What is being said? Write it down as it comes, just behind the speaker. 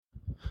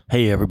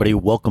Hey, everybody.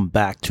 Welcome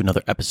back to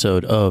another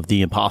episode of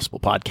The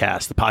Impossible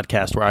Podcast, the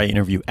podcast where I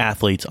interview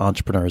athletes,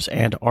 entrepreneurs,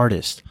 and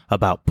artists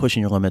about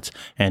pushing your limits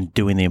and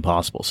doing the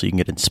impossible so you can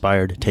get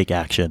inspired, take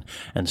action,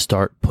 and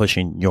start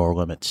pushing your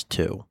limits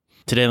too.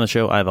 Today on the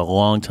show, I have a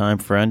longtime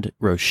friend,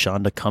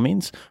 Roshonda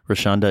Cummings.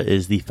 Roshonda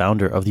is the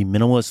founder of the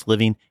minimalist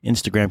living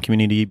Instagram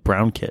community,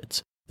 Brown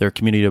Kids. They're a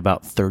community of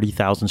about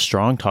 30,000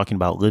 strong, talking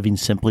about living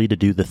simply to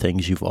do the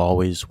things you've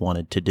always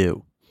wanted to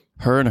do.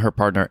 Her and her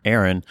partner,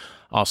 Erin,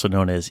 also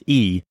known as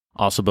E,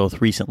 also both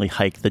recently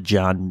hiked the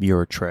John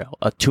Muir Trail,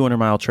 a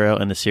 200-mile trail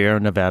in the Sierra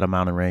Nevada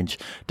mountain range,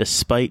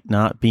 despite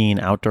not being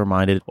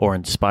outdoor-minded or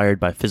inspired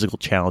by physical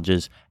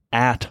challenges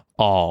at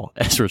all,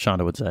 as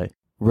Roshonda would say.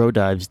 Ro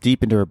dives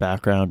deep into her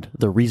background,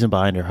 the reason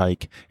behind her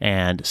hike,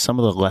 and some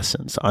of the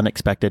lessons,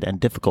 unexpected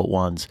and difficult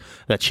ones,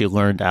 that she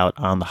learned out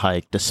on the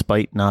hike,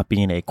 despite not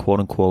being a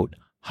quote-unquote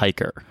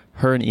hiker.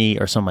 Her and E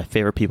are some of my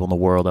favorite people in the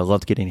world. I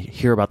loved getting to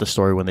hear about the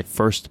story when they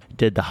first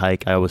did the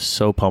hike. I was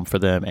so pumped for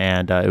them,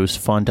 and it was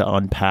fun to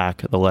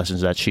unpack the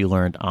lessons that she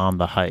learned on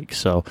the hike.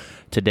 So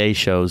today's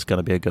show is going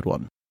to be a good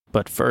one.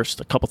 But first,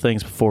 a couple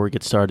things before we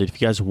get started.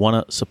 If you guys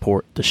want to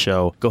support the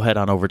show, go ahead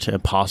on over to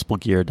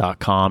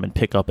impossiblegear.com and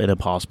pick up an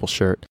Impossible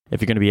shirt.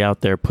 If you're going to be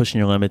out there pushing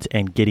your limits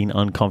and getting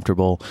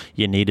uncomfortable,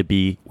 you need to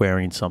be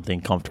wearing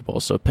something comfortable.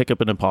 So pick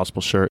up an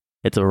Impossible shirt.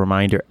 It's a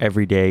reminder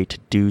every day to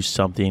do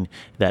something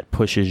that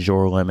pushes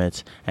your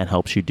limits and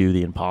helps you do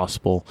the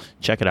impossible.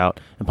 Check it out,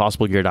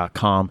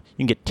 impossiblegear.com. You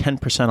can get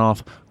 10%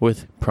 off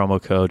with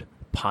promo code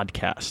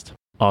podcast.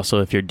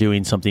 Also, if you're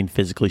doing something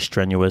physically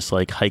strenuous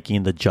like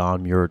hiking the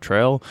John Muir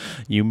Trail,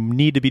 you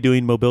need to be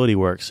doing mobility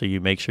work so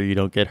you make sure you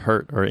don't get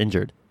hurt or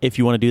injured. If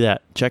you want to do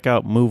that, check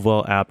out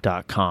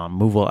MoveWellApp.com.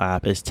 MoveWell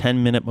app is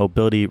 10-minute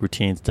mobility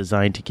routines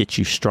designed to get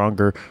you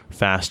stronger,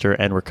 faster,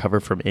 and recover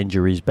from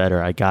injuries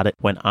better. I got it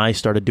when I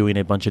started doing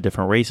a bunch of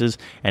different races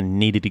and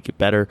needed to get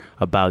better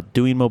about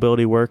doing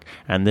mobility work,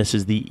 and this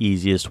is the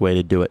easiest way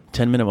to do it.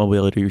 10-minute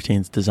mobility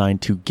routines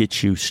designed to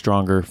get you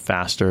stronger,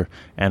 faster,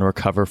 and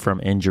recover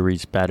from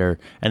injuries better,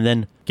 and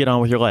then get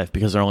on with your life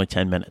because they're only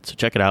 10 minutes. So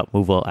check it out,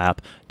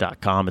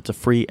 MoveWellApp.com. It's a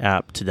free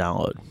app to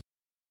download.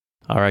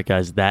 All right,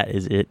 guys, that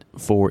is it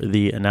for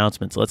the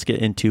announcements. Let's get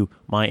into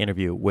my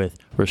interview with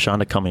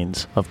Roshonda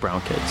Cummings of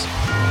Brown Kids.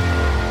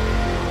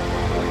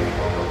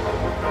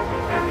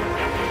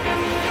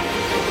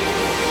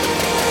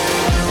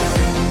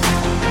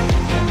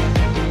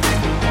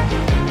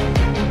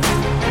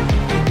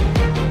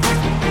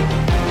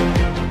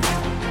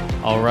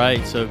 All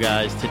right, so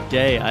guys,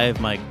 today I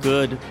have my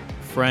good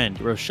friend,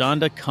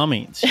 Roshonda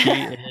Cummings. She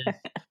is...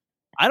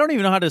 I don't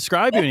even know how to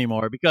describe you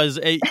anymore because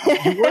you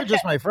were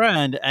just my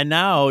friend and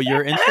now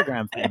you're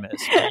Instagram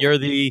famous. You're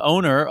the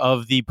owner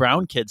of the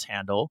Brown Kids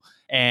handle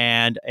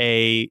and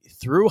a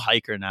through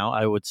hiker now,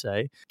 I would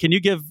say. Can you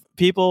give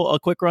people a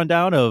quick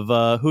rundown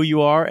of who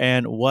you are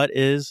and what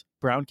is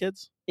Brown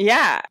Kids?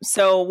 Yeah.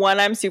 So one,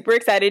 I'm super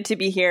excited to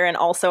be here. And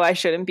also I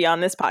shouldn't be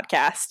on this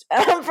podcast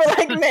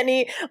for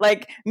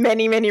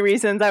many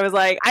reasons. I was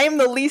like, I am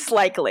the least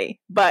likely,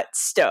 but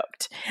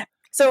stoked.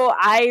 So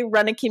I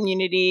run a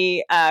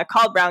community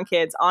called Brown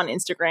Kids on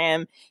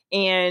Instagram,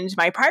 and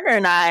my partner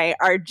and I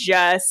are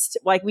just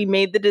like, we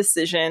made the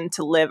decision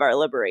to live our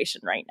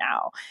liberation right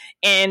now.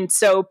 And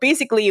so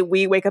basically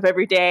we wake up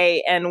every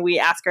day and we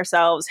ask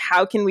ourselves,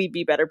 how can we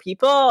be better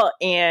people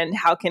and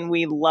how can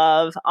we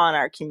love on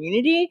our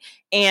community?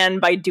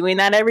 And by doing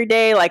that every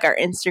day, like our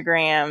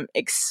Instagram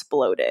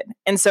exploded.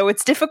 And so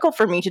it's difficult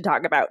for me to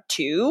talk about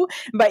too,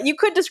 but you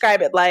could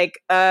describe it like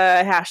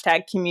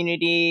hashtag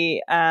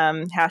community,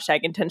 hashtag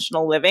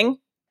intentional living.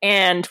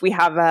 And we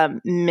have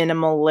a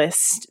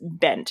minimalist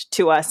bent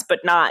to us, but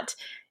not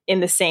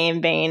in the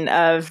same vein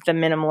of the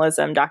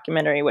minimalism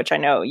documentary, which I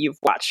know you've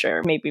watched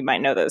or maybe you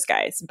might know those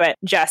guys, but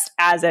just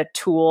as a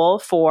tool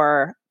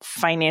for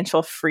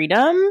financial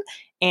freedom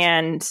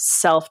and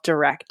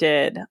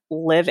self-directed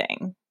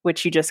living,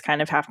 which you just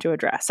kind of have to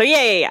address. So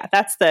yeah.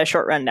 That's the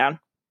short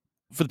rundown.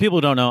 For the people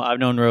who don't know, I've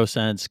known Ro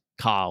since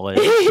college.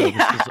 So this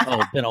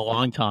has been a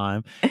long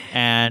time.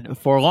 And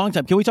for a long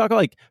time, can we talk about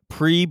like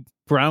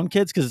Brown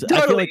Kids? Because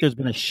totally. I feel like there's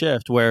been a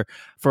shift where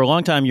for a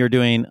long time you're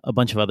doing a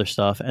bunch of other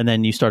stuff and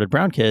then you started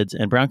Brown Kids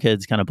and Brown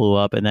Kids kind of blew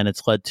up and then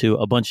it's led to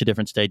a bunch of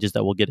different stages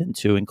that we'll get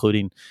into,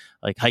 including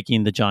like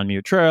hiking the John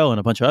Muir Trail and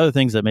a bunch of other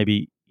things that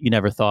maybe you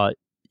never thought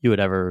you would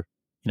ever,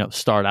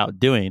 start out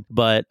doing.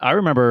 But I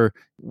remember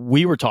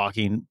we were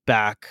talking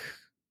back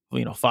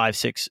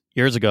 5-6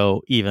 years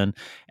ago even,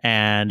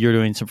 and you're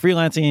doing some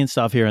freelancing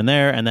stuff here and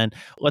there. And then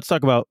let's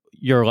talk about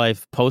your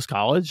life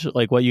post-college,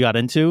 like what you got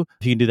into.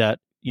 If you can do that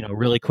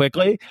really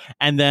quickly.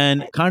 And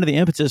then kind of the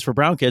impetus for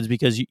Brown Kids,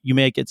 because you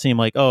make it seem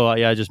like, oh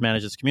yeah, I just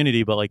manage this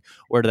community, but like,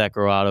 where did that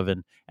grow out of?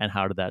 And and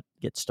how did that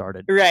get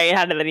started? Right.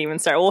 How did that even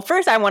start? Well,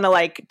 first I want to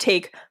like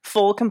take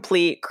full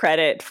complete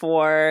credit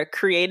for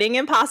creating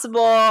Impossible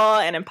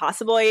and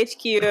Impossible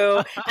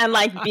HQ and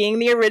like being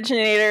the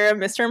originator of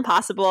Mr.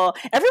 Impossible.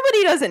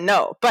 Everybody doesn't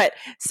know, but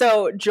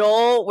so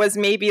Joel was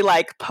maybe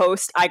like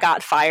post I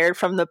got fired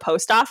from the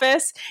post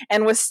office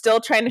and was still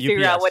trying to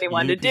figure out what he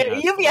wanted to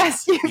do.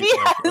 UPS.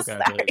 Okay,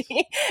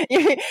 sorry.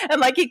 And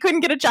like he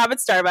couldn't get a job at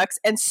Starbucks.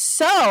 And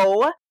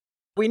so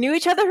we knew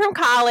each other from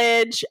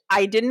college.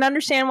 I didn't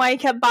understand why he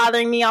kept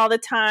bothering me all the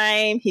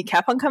time. He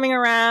kept on coming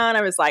around.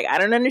 I was like, I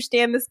don't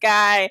understand this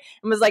guy.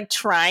 And was like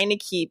trying to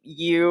keep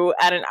you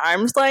at an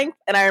arm's length.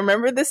 And I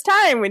remember this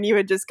time when you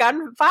had just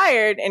gotten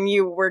fired and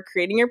you were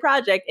creating your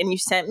project and you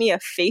sent me a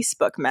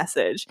Facebook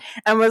message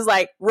and was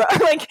like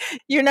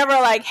you're never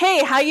like,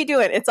 hey, how you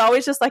doing? It's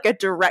always just like a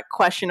direct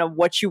question of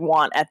what you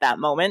want at that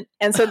moment.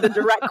 And so the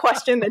direct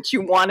question that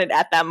you wanted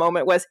at that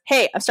moment was,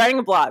 hey, I'm starting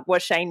a blog.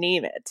 What should I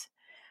name it?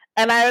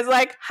 And I was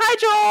like, hi,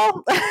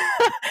 Joel.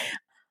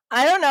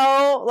 I don't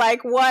know,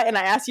 like what? And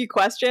I asked you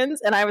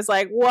questions and I was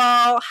like,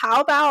 well,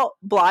 how about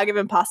Blog of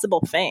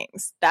Impossible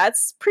Things?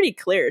 That's pretty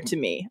clear to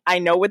me. I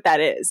know what that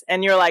is.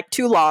 And you're like,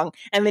 too long.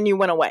 And then you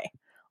went away.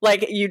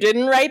 Like you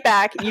didn't write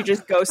back. You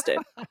just ghosted.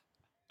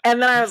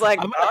 And then I was like,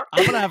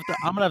 I'm gonna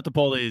have to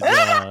pull these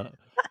the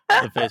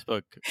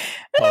Facebook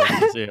post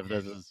to see if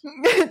this is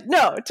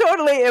no,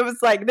 totally. It was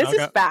like, this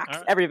is facts,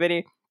 right.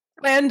 Everybody.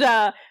 And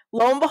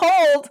lo and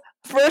behold,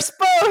 first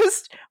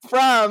post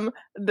from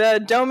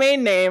the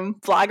domain name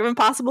Blog of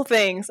Impossible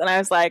Things. And I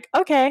was like,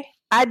 okay,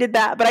 I did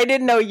that, but I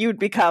didn't know you'd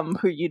become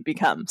who you'd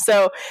become.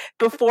 So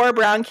before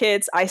Brown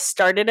Kids, I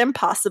started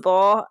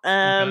Impossible.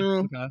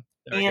 And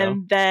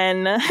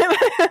then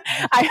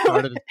I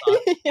started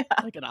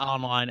like an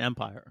online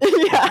empire.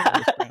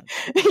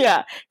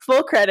 Yeah.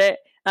 Full credit.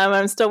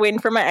 I'm still waiting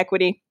for my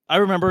equity. I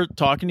remember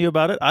talking to you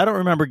about it. I don't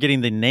remember getting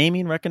the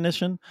naming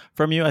recognition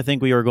from you. I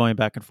think we were going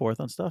back and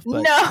forth on stuff.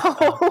 But, no.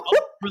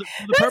 For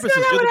the purposes,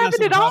 that's not what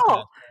happened at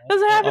all.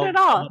 Doesn't happen at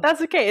all.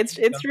 That's okay.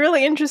 It's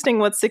really interesting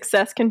what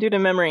success can do to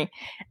memory.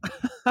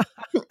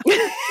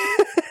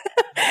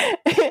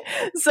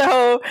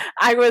 So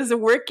I was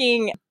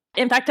working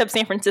Impact Hub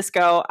San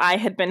Francisco. I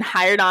had been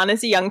hired on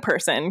as a young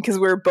person because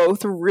we were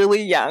both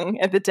really young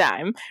at the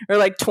time. We were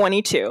like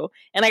 22.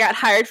 And I got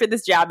hired for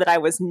this job that I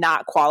was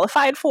not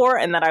qualified for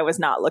and that I was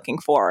not looking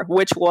for,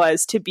 which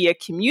was to be a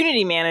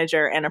community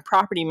manager and a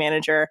property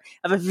manager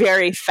of a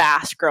very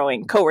fast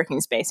growing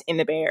co-working space in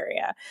the Bay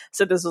Area.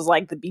 So this was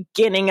like the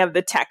beginning of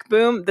the tech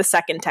boom, the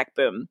second tech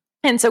boom.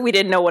 And so we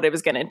didn't know what it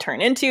was going to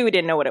turn into. We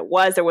didn't know what it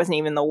was. There wasn't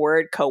even the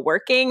word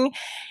co-working.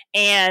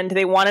 And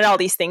they wanted all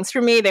these things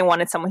from me. They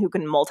wanted someone who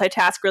can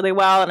multitask really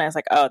well. And I was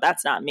like, oh,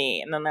 that's not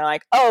me. And then they're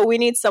like, oh, we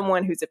need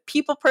someone who's a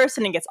people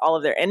person and gets all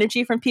of their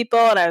energy from people.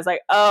 And I was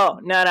like, oh,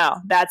 no,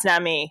 that's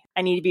not me.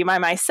 I need to be by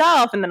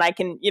myself. And then I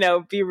can,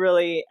 be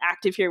really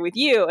active here with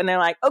you. And they're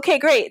like, okay,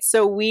 great.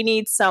 So we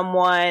need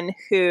someone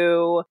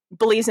who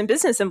believes in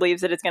business and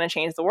believes that it's going to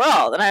change the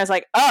world. And I was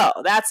like, oh,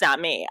 that's not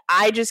me.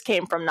 I just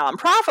came from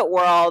nonprofit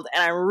world.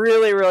 And I'm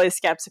really, really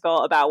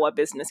skeptical about what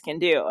business can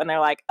do. And they're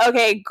like,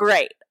 okay,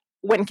 great.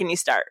 When can you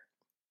start?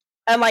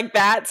 And like,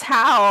 that's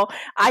how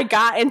I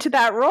got into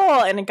that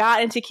role and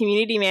got into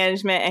community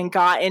management and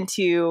got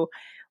into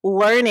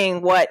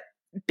learning what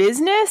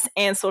business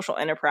and social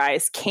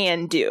enterprise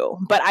can do.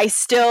 But I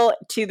still,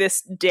 to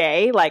this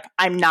day, like,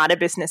 I'm not a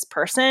business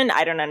person.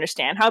 I don't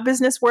understand how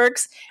business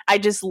works. I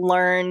just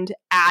learned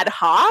ad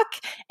hoc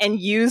and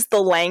used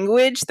the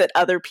language that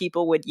other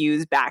people would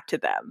use back to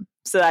them.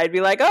 So I'd be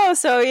like, oh,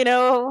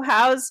 so,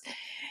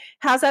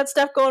 how's that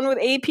stuff going with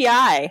API?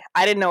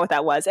 I didn't know what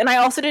that was. And I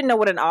also didn't know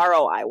what an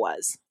ROI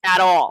was at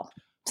all.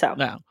 So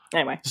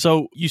anyway.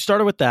 So you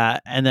started with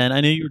that. And then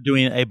I knew you were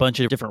doing a bunch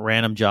of different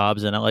random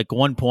jobs. And at like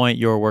one point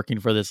you were working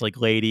for this like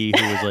lady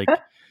who was like,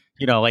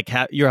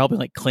 you're helping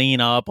like clean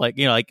up, like,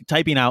 like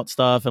typing out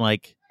stuff and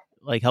like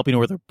helping her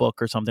with her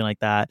book or something like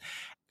that.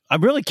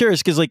 I'm really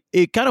curious because like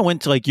it kind of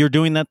went to like, you're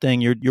doing that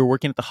thing, you're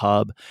working at the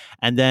hub.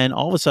 And then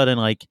all of a sudden,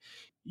 like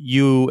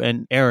you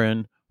and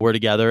Aaron were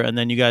together, and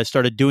then you guys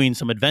started doing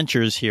some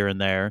adventures here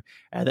and there,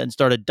 and then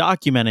started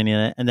documenting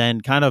it, and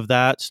then kind of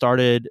that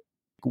started.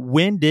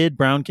 When did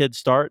Brown Kids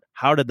start?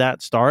 How did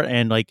that start?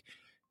 And like,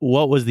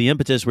 what was the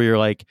impetus where you're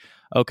like,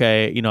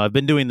 okay, I've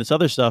been doing this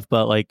other stuff,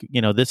 but like,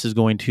 this is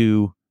going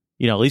to,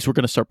 at least we're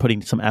going to start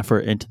putting some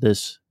effort into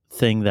this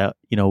thing that,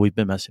 we've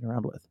been messing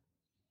around with.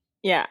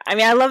 Yeah. I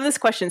mean, I love this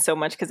question so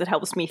much because it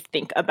helps me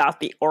think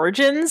about the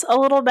origins a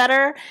little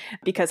better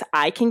because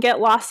I can get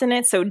lost in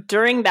it. So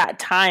during that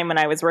time when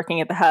I was working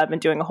at the hub and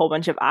doing a whole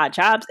bunch of odd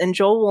jobs, and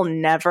Joel will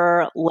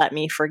never let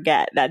me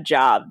forget that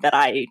job that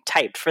I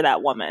typed for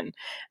that woman.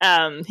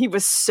 He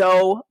was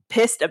so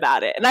pissed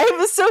about it. And it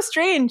was so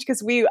strange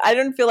because I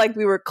didn't feel like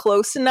we were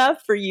close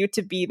enough for you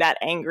to be that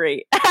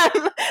angry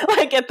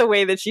like at the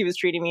way that she was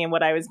treating me and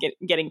what I was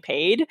getting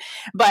paid.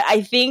 But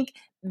I think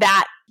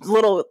that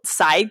little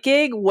side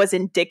gig was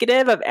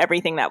indicative of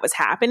everything that was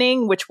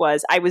happening, which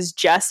was I was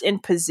just in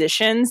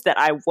positions that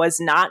I was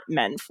not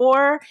meant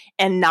for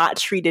and not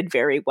treated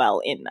very well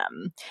in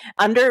them.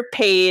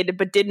 Underpaid,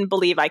 but didn't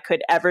believe I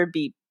could ever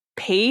be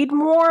paid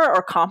more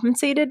or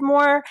compensated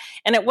more.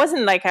 And it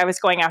wasn't like I was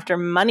going after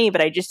money, but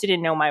I just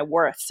didn't know my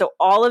worth. So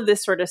all of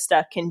this sort of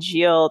stuff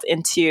congealed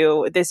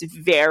into this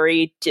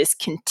very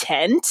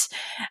discontent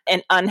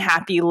and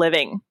unhappy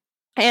living.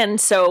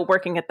 And so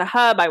working at the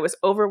hub, I was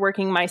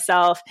overworking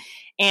myself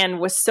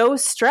and was so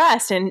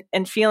stressed and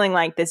feeling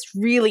like this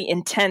really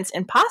intense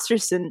imposter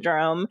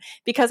syndrome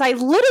because I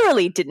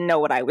literally didn't know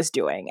what I was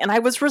doing. And I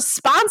was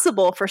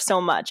responsible for so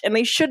much. And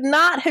they should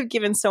not have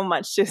given so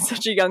much to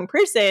such a young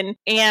person.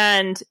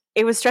 And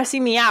it was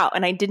stressing me out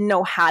and I didn't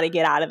know how to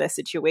get out of this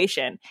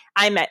situation.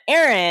 I met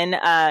Aaron.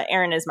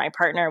 Aaron is my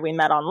partner. We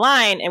met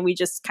online and we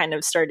just kind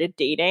of started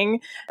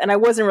dating. And I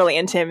wasn't really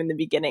into him in the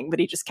beginning, but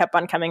he just kept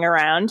on coming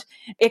around.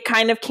 It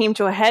kind of came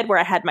to a head where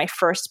I had my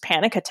first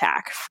panic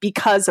attack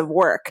because of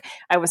work.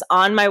 I was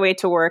on my way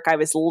to work. I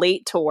was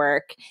late to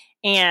work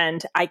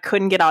and I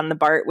couldn't get on the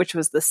BART, which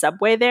was the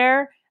subway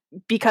there,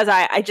 because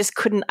I just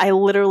couldn't, I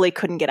literally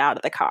couldn't get out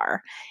of the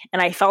car.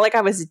 And I felt like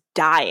I was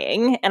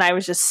dying and I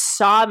was just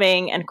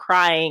sobbing and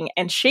crying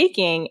and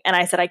shaking. And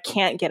I said, I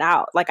can't get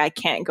out. Like, I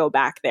can't go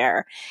back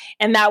there.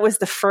 And that was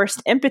the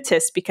first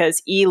impetus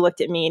because E looked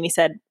at me and he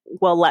said,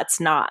 well, let's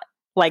not.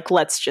 Like,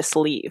 let's just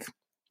leave.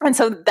 And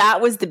so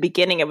that was the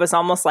beginning. It was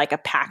almost like a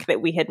pact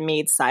that we had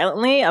made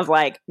silently of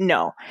like,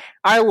 no,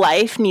 our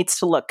life needs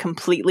to look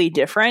completely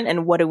different.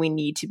 And what do we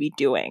need to be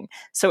doing?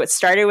 So it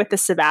started with the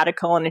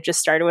sabbatical and it just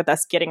started with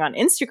us getting on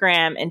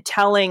Instagram and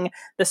telling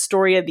the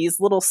story of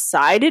these little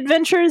side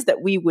adventures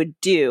that we would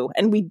do.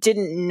 And we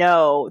didn't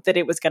know that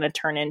it was going to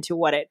turn into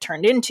what it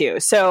turned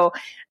into. So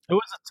it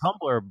was a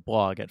Tumblr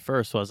blog at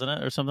first, wasn't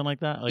it? Or something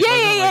like that? Like,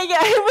 yeah.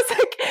 It was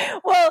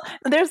like, well,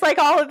 there's like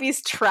all of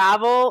these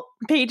travel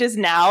pages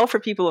now for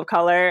people of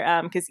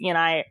color because E and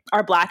I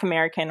are Black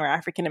American or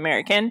African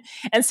American.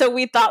 And so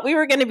we thought we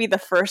were going to be the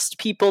first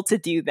people to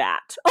do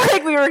that.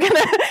 Like we were going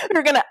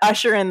to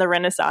usher in the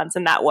Renaissance,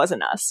 and that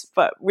wasn't us.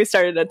 But we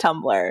started a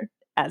Tumblr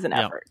as an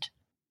effort.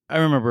 I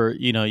remember,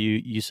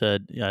 you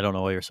said, I don't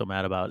know why you're so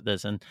mad about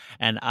this. And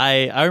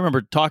I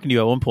remember talking to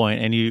you at one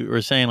point and you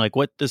were saying like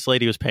what this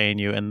lady was paying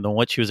you and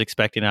what she was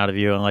expecting out of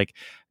you and like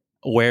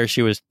where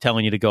she was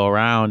telling you to go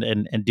around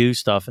and do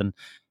stuff. And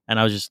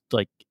I was just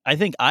like, I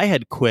think I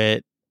had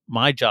quit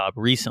my job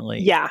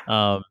recently. Yeah.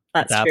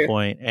 At that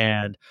point.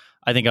 And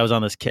I think I was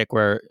on this kick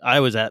where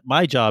I was at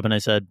my job and I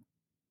said,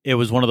 it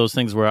was one of those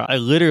things where I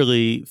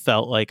literally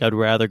felt like I'd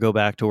rather go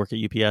back to work at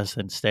UPS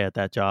than stay at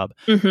that job.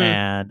 Mm-hmm.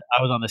 And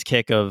I was on this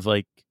kick of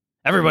like,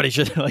 everybody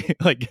should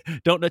like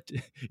don't you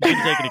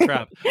shouldn't take any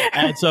crap.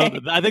 And so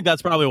I think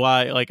that's probably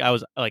why like I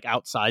was like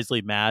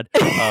outsizely mad,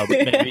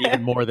 maybe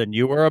even more than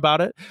you were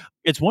about it.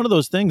 It's one of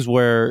those things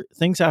where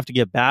things have to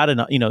get bad.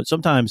 And,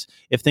 sometimes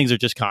if things are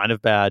just kind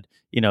of bad,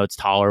 it's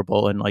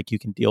tolerable and like you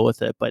can deal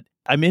with it. But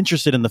I'm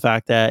interested in the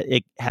fact that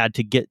it had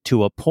to get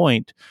to a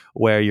point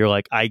where you're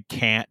like, I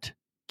can't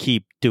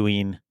keep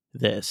doing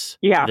this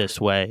this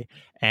way.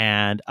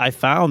 And I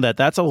found that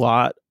that's a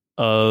lot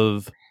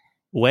of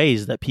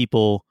ways that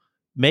people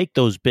make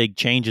those big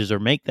changes or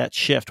make that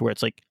shift where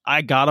it's like,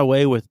 I got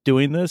away with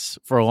doing this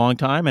for a long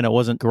time and it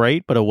wasn't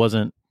great, but it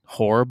wasn't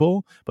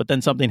horrible. But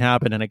then something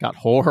happened and it got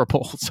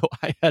horrible. So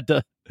I had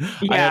to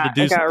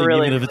do something,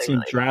 really, even if it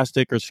seemed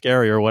drastic or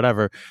scary or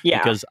whatever,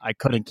 because I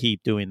couldn't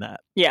keep doing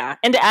that. Yeah.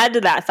 And to add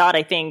to that thought,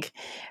 I think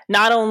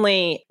not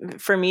only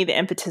for me, the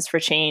impetus for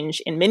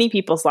change in many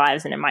people's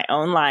lives and in my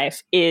own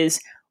life is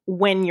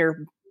when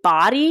your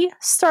body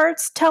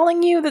starts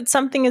telling you that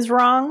something is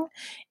wrong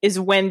is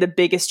when the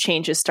biggest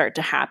changes start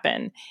to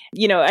happen.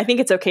 I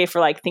think it's okay for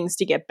like things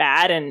to get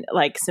bad and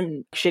like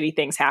some shitty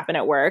things happen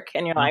at work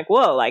and you're like,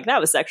 whoa, like that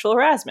was sexual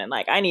harassment.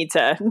 Like I need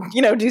to,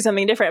 do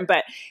something different.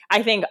 But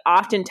I think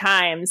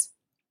oftentimes,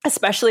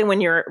 especially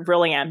when you're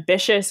really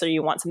ambitious or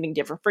you want something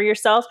different for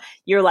yourself,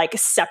 you're like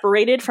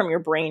separated from your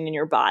brain and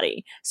your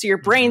body. So your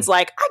brain's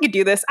like, I could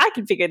do this. I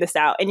can figure this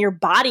out. And your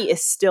body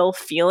is still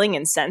feeling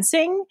and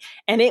sensing,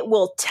 and it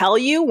will tell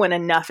you when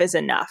enough is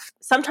enough.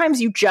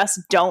 Sometimes you just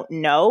don't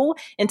know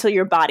until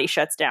your body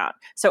shuts down.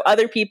 So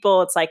other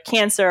people, it's like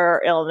cancer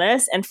or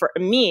illness. And for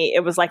me,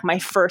 it was like my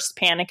first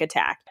panic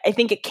attack. I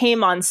think it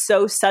came on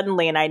so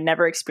suddenly and I'd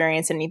never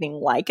experienced anything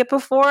like it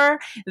before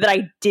that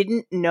I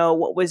didn't know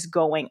what was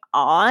going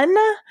on.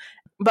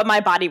 But my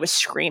body was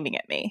screaming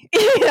at me,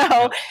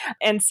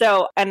 And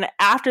so, and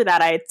after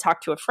that, I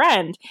talked to a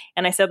friend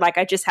and I said, like,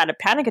 I just had a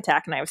panic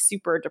attack and I was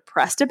super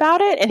depressed about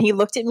it. And he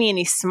looked at me and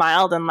he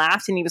smiled and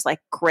laughed and he was like,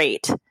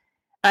 great.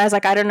 I was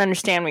like, I don't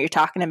understand what you're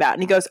talking about.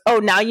 And he goes, oh,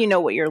 now you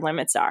know what your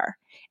limits are.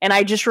 And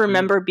I just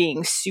remember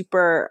being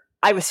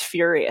I was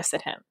furious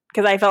at him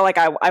because I felt like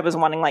I was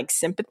wanting like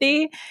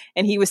sympathy.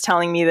 And he was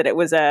telling me that it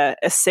was a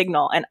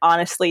signal. And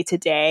honestly,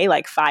 today,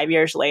 like 5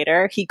 years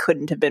later, he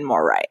couldn't have been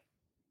more right.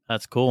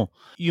 That's cool.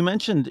 You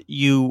mentioned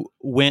you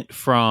went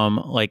from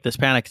like this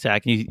panic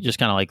attack and you just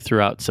kind of like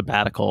threw out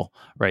sabbatical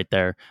right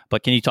there.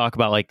 But can you talk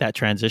about like that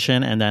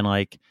transition and then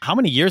like how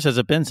many years has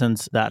it been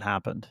since that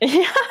happened?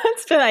 Yeah,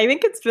 I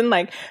think it's been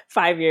like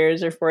 5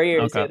 years or 4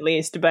 years Okay. at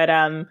least. But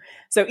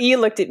so E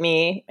looked at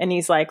me and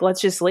he's like, let's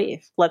just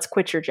leave. Let's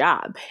quit your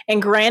job.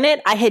 And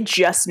granted, I had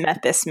just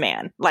met this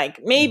man, like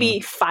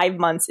maybe 5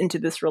 months into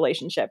this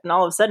relationship. And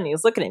all of a sudden he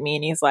was looking at me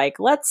and he's like,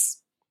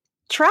 let's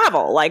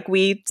travel. Like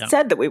we Yeah.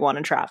 said that we want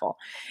to travel.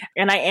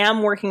 And I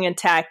am working in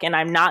tech and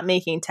I'm not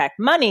making tech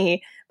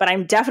money, but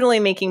I'm definitely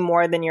making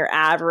more than your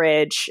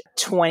average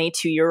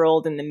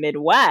 22-year-old in the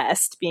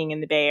Midwest being in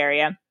the Bay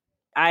Area.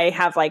 I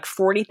have like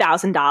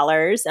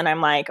 $40,000 and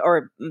I'm like,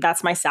 or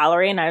that's my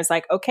salary. And I was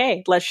like,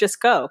 okay, let's just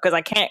go. Cause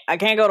I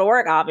can't go to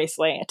work,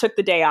 obviously. I took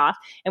the day off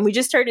and we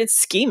just started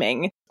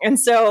scheming. And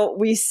so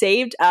we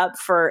saved up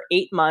for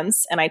 8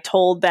 months and I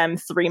told them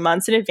 3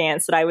 months in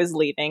advance that I was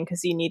leaving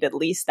because you need at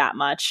least that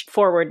much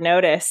forward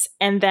notice.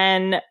 And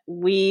then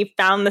we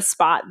found the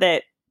spot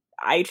that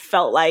I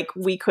felt like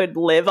we could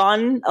live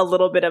on a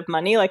little bit of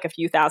money, like a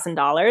few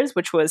 $1,000s,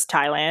 which was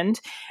Thailand.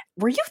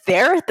 Were you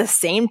there at the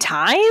same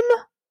time?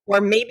 Or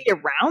maybe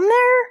around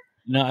there?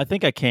 No, I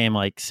think I came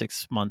like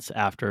 6 months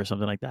after or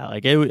something like that.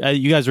 Like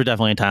you guys were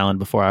definitely in Thailand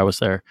before I was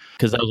there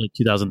because that was like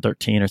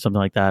 2013 or something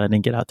like that. I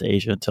didn't get out to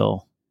Asia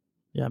until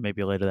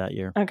maybe later that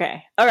year.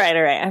 Okay. All right.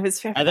 I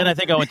was. And then I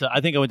think I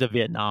went to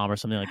Vietnam or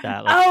something like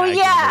that. Like, oh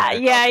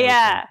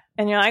yeah.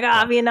 And you're like,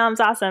 oh,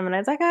 Vietnam's awesome. And I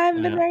was like, I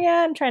haven't been there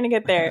yet. I'm trying to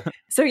get there.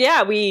 So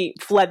yeah, we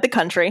fled the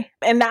country,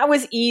 and that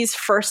was E's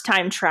first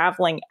time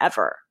traveling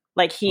ever.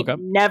 Like he'd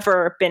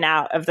never been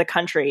out of the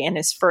country, and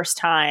his first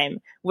time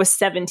was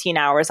 17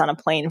 hours on a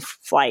plane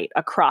flight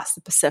across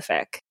the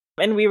Pacific.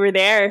 And we were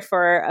there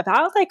for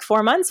about like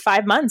 4 months,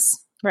 5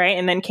 months, right?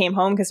 And then came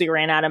home because we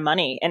ran out of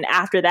money. And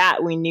after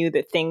that, we knew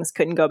that things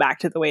couldn't go back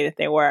to the way that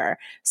they were.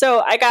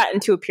 So I got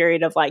into a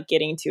period of like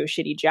getting to a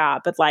shitty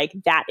job. But like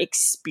that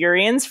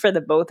experience for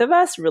the both of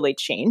us really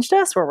changed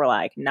us, where we're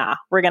like, nah,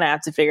 we're going to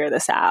have to figure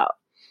this out.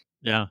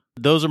 Yeah.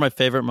 Those are my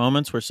favorite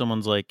moments where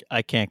someone's like,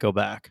 I can't go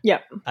back.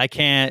 Yep. I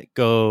can't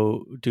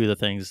go do the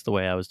things the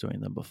way I was doing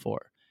them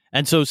before.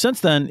 And so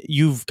since then,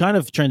 you've kind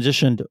of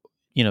transitioned,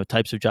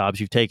 types of jobs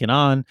you've taken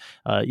on.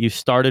 You've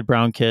started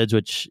Brown Kids,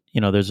 which,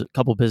 there's a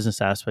couple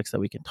business aspects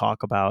that we can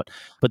talk about.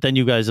 But then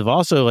you guys have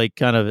also like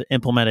kind of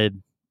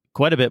implemented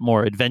quite a bit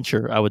more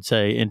adventure, I would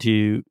say,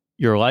 into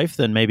your life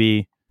than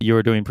maybe you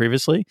were doing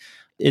previously.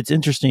 It's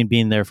interesting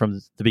being there from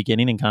the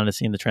beginning and kind of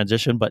seeing the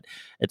transition, but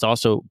it's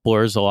also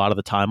blurs a lot of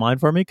the timeline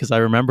for me because I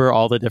remember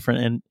all the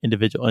different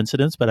individual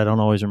incidents, but I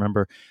don't always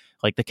remember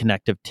like the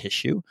connective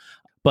tissue.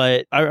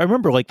 But I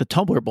remember like the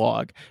Tumblr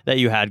blog that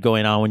you had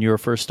going on when you were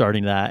first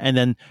starting that. And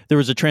then there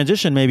was a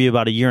transition maybe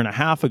about a year and a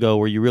half ago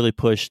where you really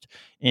pushed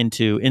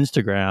into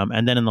Instagram.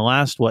 And then in the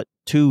last,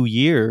 2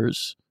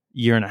 years,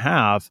 year and a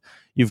half,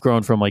 you've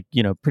grown from like,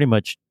 pretty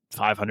much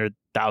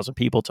 500,000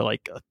 people to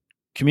like a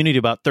community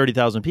of about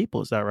 30,000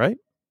 people. Is that right?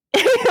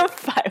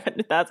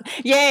 500,000.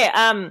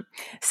 Yeah.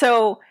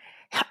 So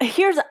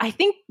I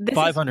think this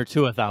 500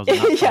 to 1,000.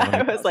 Yeah,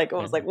 I was like,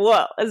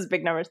 whoa, this is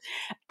big numbers.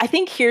 I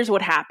think here's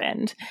what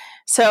happened.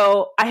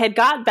 So I had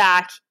got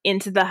back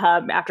into the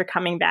hub after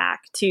coming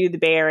back to the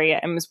Bay Area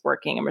and was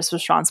working and was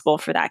responsible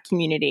for that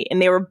community.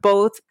 And they were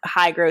both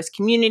high growth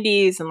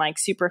communities and like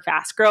super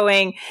fast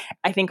growing.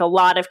 I think a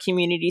lot of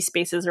community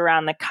spaces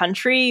around the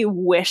country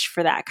wish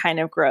for that kind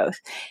of growth.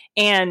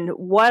 And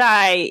what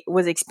I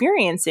was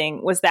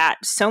experiencing was that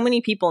so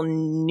many people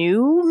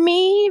knew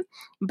me,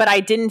 but I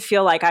didn't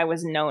feel like I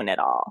was known at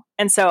all.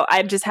 And so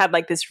I just had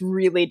like this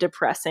really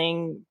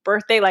depressing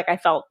birthday. Like I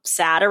felt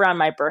sad around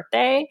my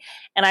birthday.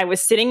 And I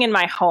was sitting in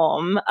my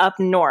home up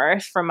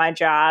north from my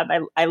job.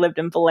 I lived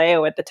in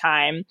Vallejo at the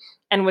time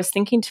and was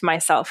thinking to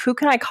myself, who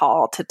can I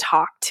call to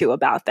talk to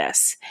about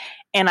this?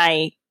 And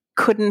I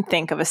couldn't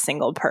think of a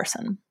single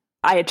person.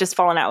 I had just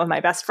fallen out with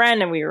my best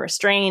friend and we were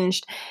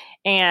estranged.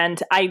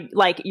 And I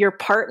like your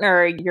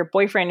partner, your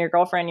boyfriend, your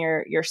girlfriend,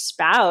 your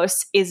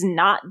spouse is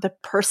not the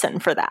person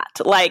for that.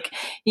 Like,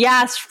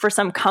 yes, for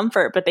some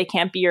comfort, but they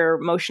can't be your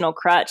emotional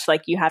crutch.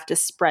 Like you have to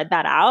spread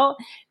that out.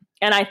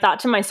 And I thought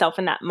to myself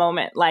in that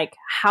moment, like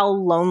how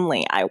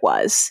lonely I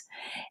was.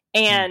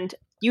 And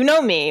you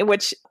know me,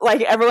 which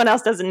like everyone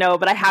else doesn't know,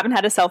 but I haven't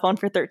had a cell phone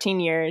for 13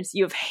 years.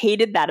 You've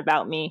hated that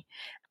about me.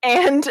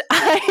 And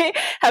I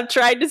have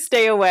tried to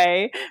stay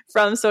away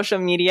from social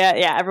media.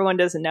 Yeah, everyone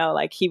doesn't know.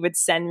 Like he would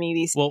send me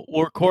these. Well,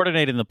 we're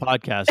coordinating the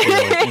podcast.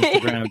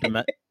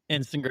 Like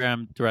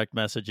Instagram direct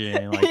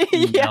messaging, like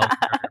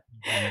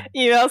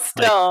email,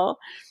 still.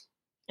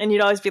 And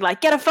you'd always be like,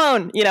 get a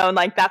phone, and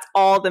like that's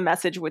all the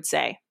message would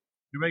say.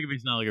 You're making me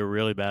sound like a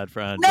really bad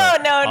friend. No.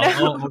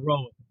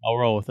 I'll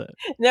roll with it.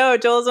 No,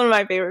 Joel's one of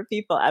my favorite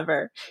people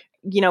ever.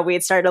 We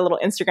had started a little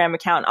Instagram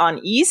account on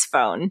E's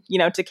phone,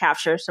 to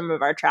capture some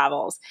of our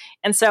travels.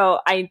 And so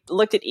I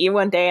looked at E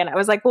one day and I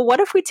was like, well,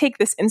 what if we take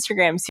this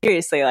Instagram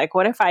seriously? Like,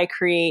 what if I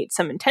create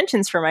some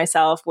intentions for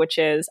myself, which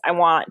is I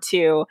want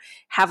to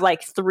have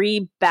like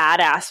 3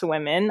 badass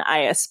women I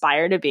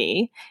aspire to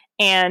be.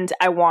 and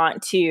I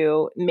want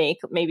to make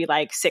maybe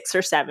like 6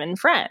 or 7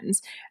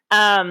 friends.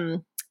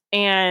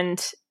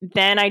 And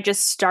then I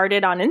just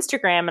started on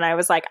Instagram and I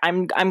was like,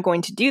 I'm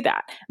going to do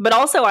that. But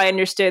also I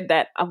understood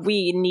that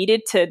we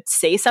needed to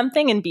say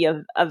something and be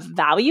of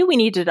value. We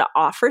needed to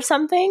offer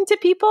something to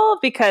people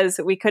because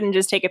we couldn't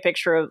just take a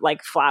picture of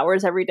like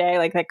flowers every day.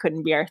 Like that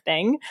couldn't be our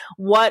thing.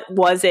 What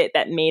was it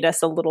that made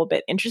us a little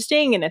bit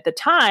interesting? And at the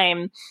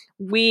time,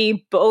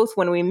 we both,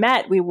 when we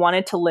met, we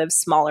wanted to live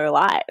smaller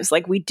lives.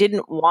 Like we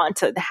didn't want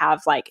to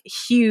have like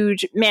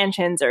huge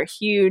mansions or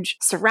huge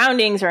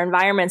surroundings or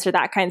environments or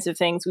that kinds of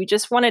things. We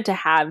just wanted to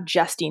have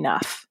just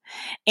enough.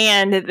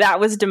 And that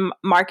was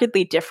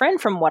markedly different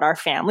from what our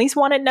families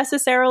wanted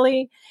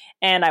necessarily.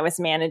 And I was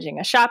managing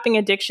a shopping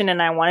addiction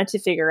and I wanted to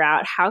figure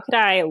out how could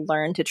I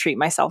learn to treat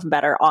myself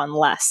better on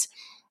less.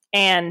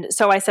 And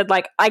so I said,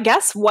 like, I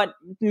guess what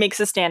makes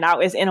us stand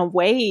out is in a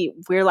way,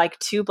 we're like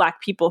 2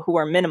 Black people who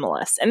are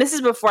minimalists. And this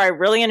is before I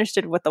really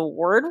understood what the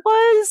word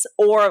was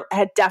or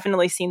had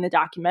definitely seen the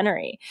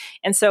documentary.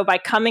 And so by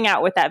coming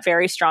out with that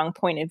very strong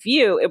point of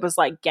view, it was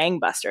like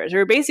gangbusters. We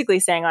were basically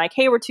saying like,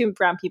 hey, we're 2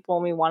 brown people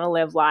and we want to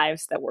live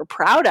lives that we're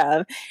proud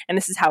of. And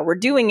this is how we're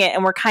doing it.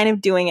 And we're kind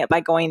of doing it by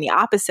going the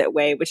opposite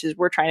way, which is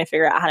we're trying to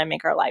figure out how to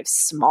make our lives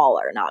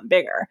smaller, not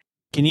bigger.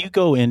 Can you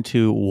go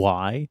into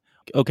why?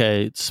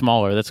 Okay, it's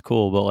smaller. That's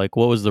cool. But like,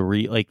 what was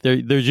the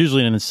there's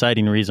usually an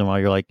inciting reason why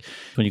you're like,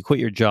 when you quit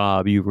your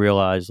job, you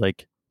realize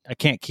like, I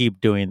can't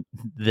keep doing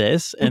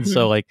this. And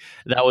so like,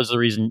 that was the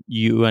reason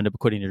you end up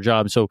quitting your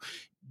job. So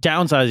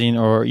downsizing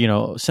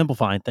or,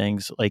 simplifying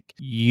things, like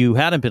you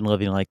hadn't been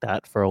living like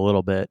that for a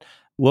little bit.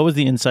 What was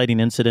the inciting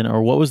incident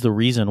or what was the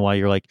reason why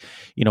you're like,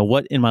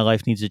 what in my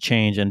life needs to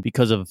change? And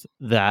because of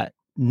that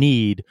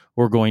need,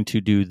 we're going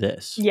to do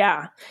this.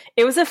 Yeah,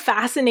 it was a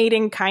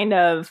fascinating kind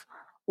of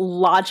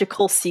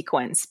logical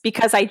sequence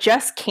because I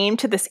just came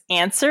to this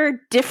answer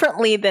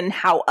differently than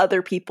how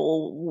other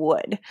people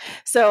would.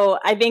 So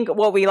I think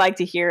what we like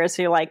to hear is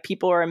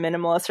people who are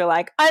minimalists are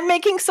like, I'm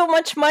making so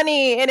much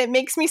money and it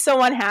makes me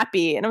so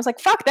unhappy. And I was like,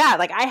 fuck that.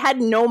 Like I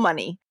had no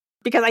money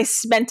because I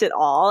spent it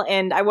all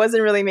and I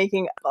wasn't really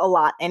making a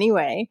lot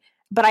anyway.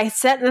 But I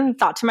sat and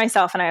thought to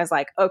myself and I was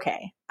like,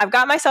 okay, I've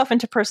got myself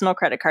into personal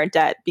credit card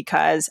debt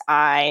because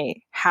I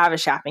have a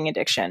shopping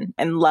addiction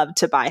and love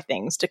to buy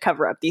things to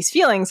cover up these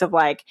feelings of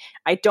like,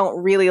 I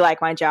don't really like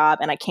my job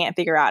and I can't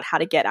figure out how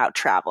to get out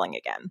traveling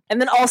again.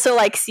 And then also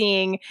like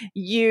seeing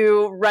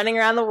you running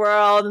around the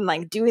world and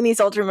like doing these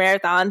ultra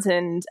marathons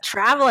and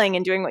traveling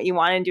and doing what you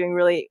want and doing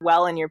really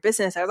well in your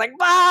business. I was like,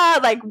 wow,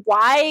 like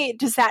why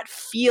does that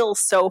feel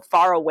so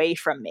far away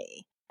from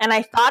me? And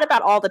I thought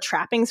about all the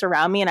trappings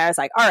around me and I was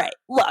like, all right,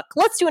 look,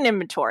 let's do an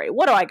inventory.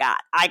 What do I got?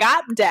 I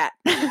got debt.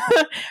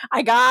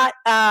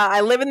 I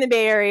live in the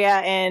Bay Area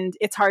and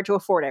it's hard to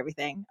afford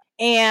everything.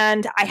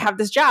 And I have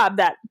this job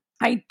that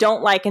I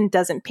don't like and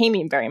doesn't pay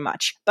me very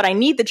much, but I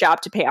need the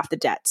job to pay off the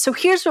debt. So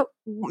here's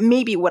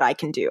maybe what I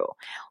can do.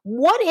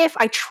 What if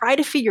I try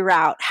to figure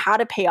out how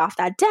to pay off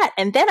that debt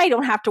and then I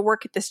don't have to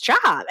work at this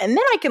job and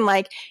then I can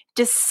like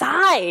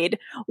decide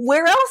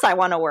where else I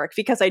want to work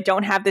because I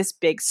don't have this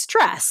big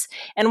stress.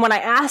 And when I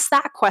asked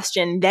that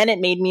question, then it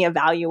made me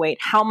evaluate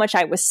how much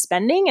I was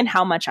spending and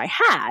how much I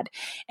had.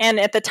 And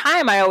at the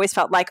time I always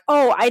felt like,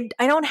 oh, I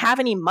don't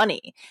have any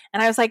money.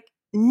 And I was like,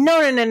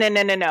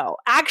 no.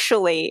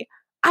 Actually,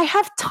 I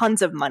have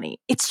tons of money.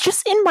 It's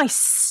just in my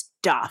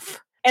stuff.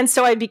 And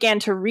so I began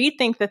to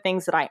rethink the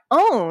things that I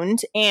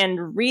owned and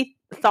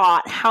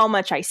rethought how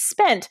much I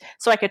spent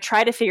so I could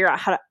try to figure out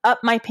how to up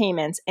my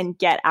payments and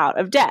get out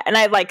of debt. And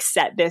I like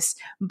set this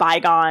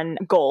bygone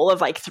goal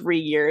of like 3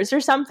 years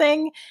or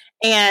something.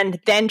 And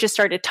then just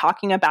started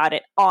talking about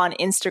it on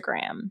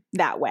Instagram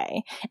that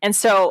way. And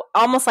so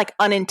almost like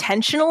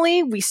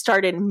unintentionally, we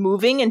started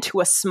moving into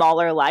a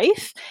smaller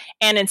life.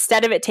 And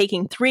instead of it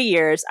taking 3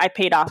 years, I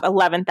paid off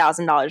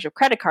 $11,000 of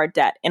credit card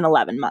debt in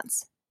 11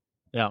 months.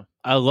 Yeah,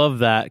 I love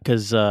that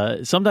because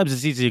sometimes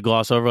it's easy to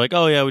gloss over like,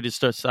 oh yeah, we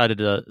just decided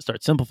to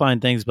start simplifying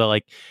things. But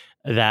like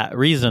that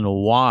reason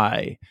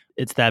why,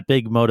 it's that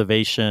big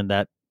motivation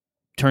that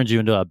turns you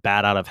into a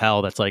bat out of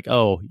hell. That's like,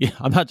 oh, yeah,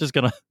 I'm not just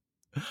going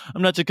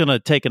to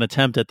take an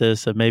attempt at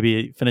this and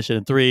maybe finish it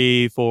in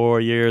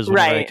 3-4 years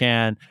whenever I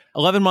can.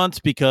 11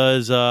 months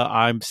because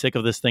I'm sick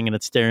of this thing and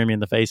it's staring me in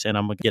the face and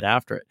I'm going to get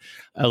after it.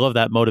 I love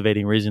that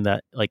motivating reason,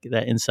 that like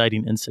that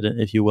inciting incident,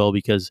 if you will,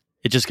 because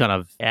it just kind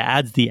of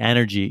adds the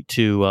energy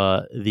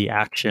to the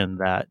action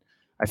that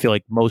I feel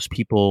like most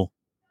people,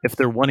 if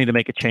they're wanting to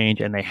make a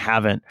change and they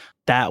haven't,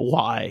 that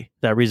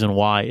reason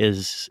why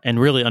is, and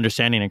really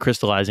understanding and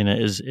crystallizing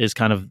it is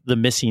kind of the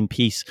missing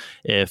piece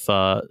if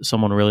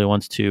someone really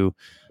wants to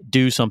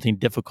do something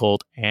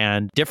difficult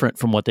and different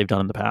from what they've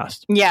done in the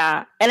past.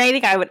 Yeah. And I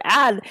think I would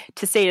add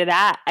to say to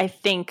that, I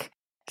think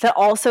that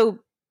also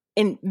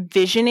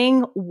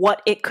envisioning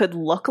what it could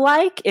look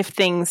like if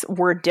things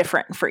were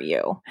different for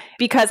you,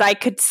 because I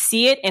could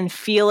see it and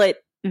feel it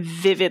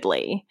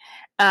vividly.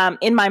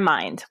 in my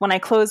mind when I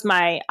closed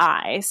my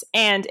eyes.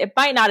 And it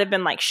might not have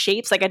been like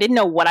shapes, like I didn't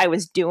know what I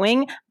was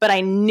doing, but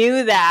I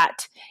knew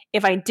that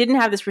if I didn't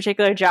have this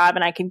particular job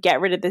and I could get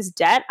rid of this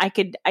debt, I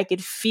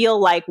could feel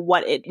like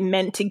what it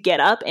meant to get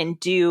up and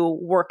do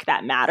work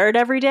that mattered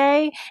every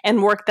day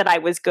and work that I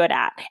was good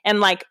at, and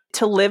like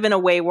to live in a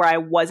way where I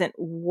wasn't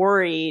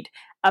worried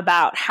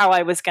about how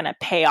I was going to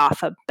pay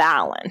off a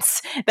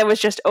balance that was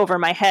just over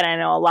my head. I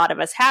know a lot of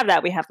us have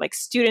that. We have like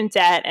student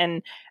debt,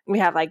 and we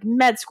have like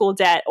med school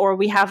debt, or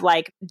we have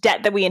like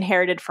debt that we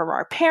inherited from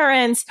our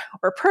parents,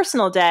 or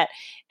personal debt.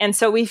 And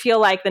so we feel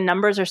like the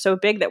numbers are so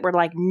big that we're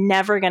like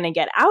never going to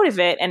get out of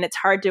it. And it's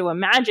hard to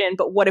imagine,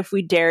 but what if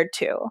we dared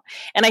to?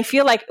 And I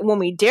feel like when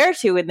we dare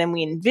to, and then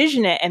we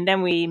envision it, and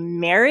then we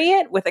marry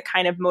it with a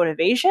kind of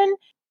motivation,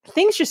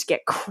 things just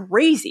get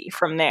crazy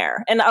from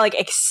there, and like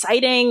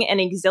exciting and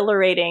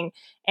exhilarating.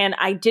 And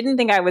I didn't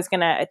think I was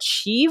going to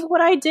achieve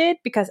what I did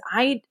because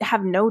I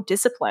have no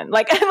discipline.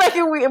 Like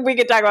we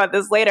could talk about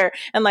this later.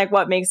 And like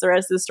what makes the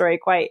rest of the story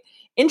quite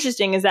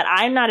interesting is that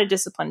I'm not a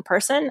disciplined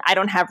person. I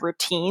don't have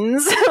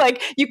routines.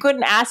 Like you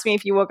couldn't ask me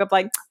if you woke up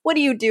like, what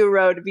do you do,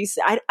 Ro?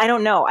 I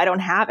don't know. I don't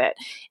have it.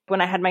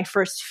 When I had my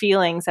first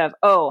feelings of,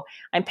 oh,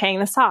 I'm paying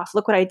this off.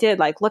 Look what I did.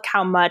 Like, look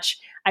how much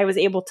I was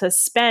able to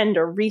spend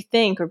or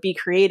rethink or be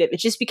creative. It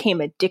just became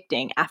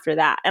addicting after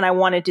that. And I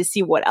wanted to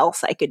see what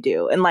else I could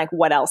do and like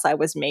what else I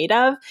was made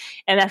of.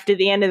 And after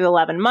the end of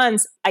 11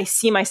 months, I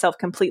see myself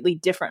completely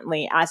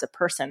differently as a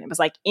person. It was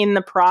like in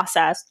the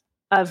process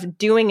of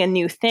doing a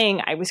new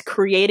thing, I was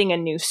creating a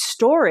new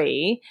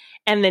story.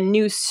 And the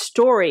new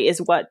story is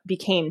what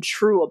became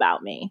true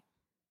about me.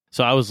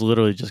 So I was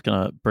literally just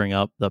going to bring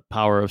up the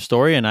power of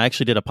story. And I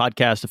actually did a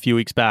podcast a few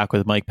weeks back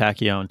with Mike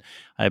Pacquiao.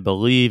 I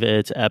believe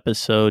it's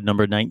episode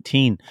number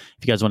 19.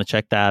 If you guys want to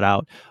check that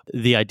out.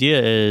 The idea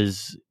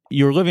is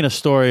you're living a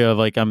story of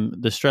like,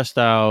 I'm the stressed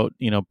out,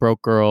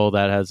 broke girl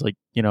that has like,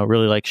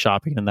 really like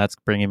shopping, and that's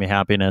bringing me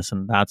happiness.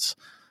 And that's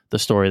the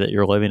story that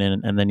you're living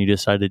in. And then you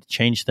decided to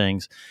change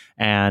things,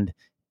 and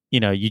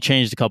you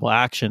changed a couple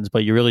actions,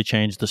 but you really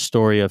changed the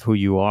story of who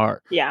you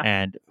are. Yeah.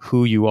 And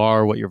who you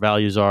are, what your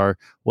values are,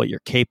 what you're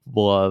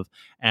capable of.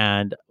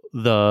 And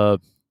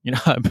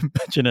I've been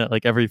mentioning it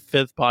like every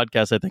fifth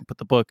podcast, I think, but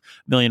the book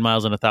Million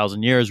Miles in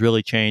 1,000 Years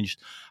really changed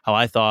how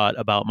I thought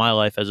about my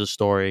life as a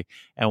story.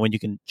 And when you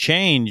can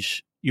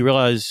change, you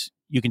realize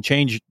you can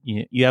change,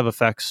 you have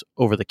effects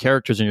over the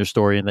characters in your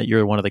story, and that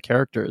you're one of the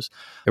characters.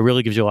 It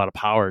really gives you a lot of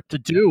power to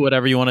do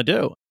whatever you want to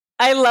do.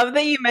 I love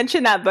that you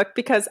mentioned that book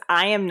because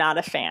I am not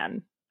a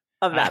fan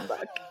of that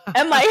book.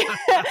 And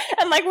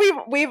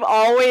we've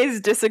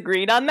always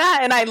disagreed on that.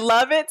 And I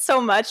love it so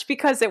much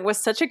because it was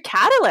such a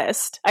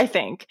catalyst, I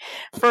think,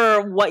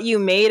 for what you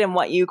made and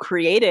what you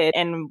created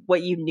and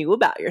what you knew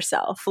about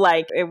yourself.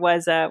 Like it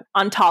was a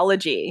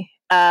ontology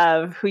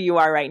of who you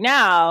are right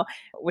now,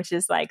 which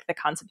is like the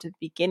concept of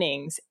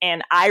beginnings.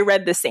 And I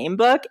read the same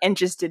book and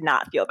just did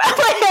not feel that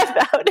way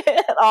about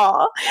it at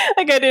all.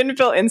 Like I didn't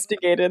feel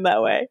instigated in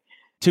that way.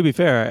 To be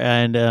fair,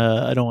 and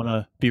I don't want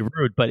to be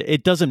rude, but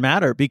it doesn't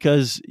matter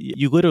because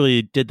you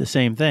literally did the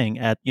same thing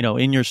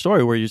in your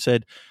story where you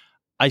said,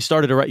 I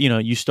started to write,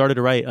 you started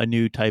to write a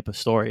new type of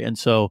story. And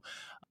so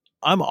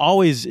I'm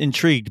always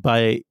intrigued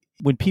by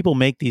when people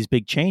make these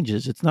big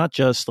changes. It's not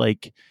just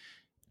like,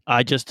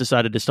 I just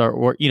decided to start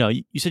work.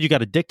 You said you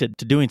got addicted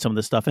to doing some of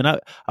this stuff. And I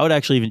would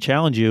actually even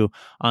challenge you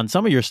on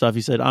some of your stuff.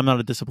 You said, I'm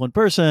not a disciplined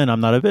person. I'm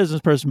not a business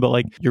person, but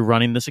like you're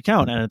running this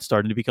account and it's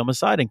starting to become a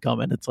side income,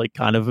 and it's like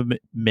kind of a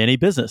mini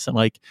business. And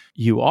like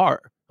you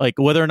are, like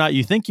whether or not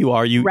you think you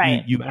are, you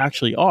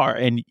actually are,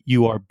 and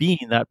you are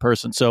being that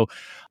person. So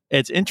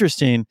it's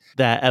interesting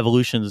that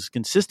evolution is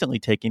consistently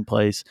taking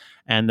place,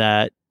 and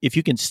that if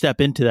you can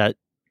step into that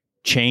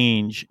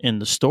change in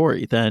the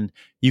story, then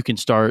you can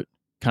start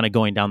kind of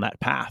going down that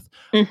path.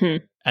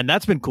 Mm-hmm. And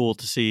that's been cool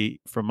to see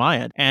from my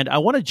end. And I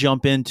want to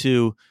jump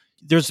into,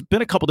 there's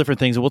been a couple different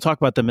things, and we'll talk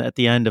about them at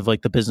the end of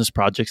like the business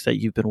projects that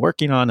you've been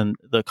working on and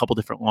the couple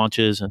different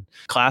launches and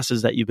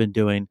classes that you've been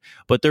doing.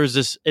 But there's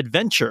this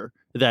adventure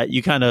that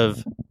you kind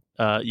of,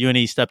 you and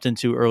he stepped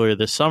into earlier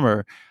this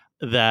summer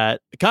that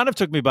kind of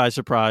took me by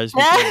surprise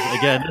because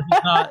again,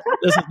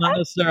 this is not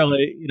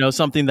necessarily,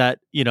 something that,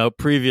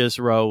 previous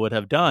Ro would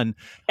have done.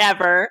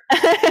 Ever.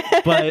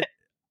 But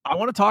I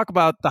want to talk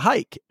about the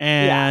hike.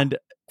 And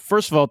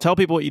first of all, tell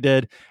people what you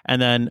did, and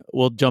then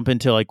we'll jump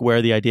into like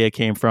where the idea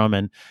came from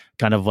and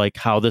kind of like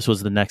how this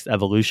was the next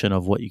evolution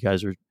of what you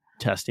guys are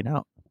testing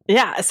out.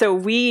 Yeah. So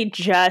we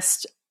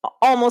just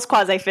almost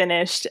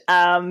quasi-finished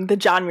the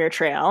John Muir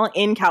Trail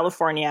in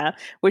California,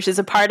 which is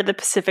a part of the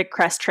Pacific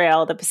Crest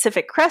Trail. The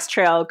Pacific Crest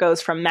Trail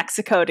goes from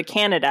Mexico to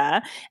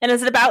Canada and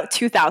is at about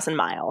 2,000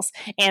 miles.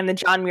 And the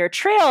John Muir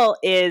Trail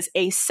is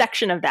a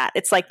section of that.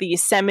 It's like the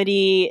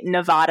Yosemite,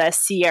 Nevada,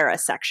 Sierra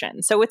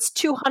section. So it's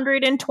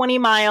 220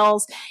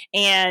 miles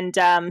and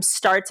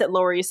starts at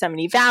Lower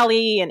Yosemite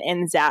Valley and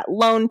ends at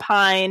Lone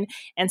Pine.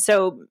 And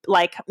so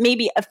like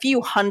maybe a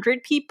few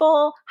hundred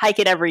people hike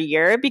it every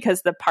year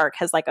because the park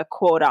has like a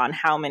quota quota on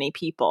how many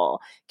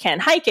people can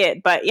hike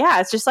it. But yeah,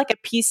 it's just like a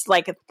piece,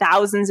 like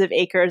thousands of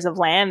acres of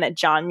land that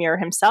John Muir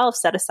himself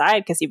set aside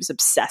because he was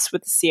obsessed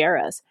with the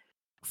Sierras.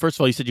 First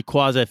of all, you said you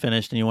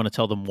quasi-finished, and you want to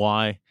tell them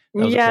why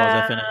that was a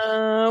quasi-finish.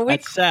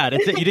 That's sad.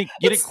 You didn't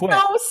quit.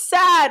 So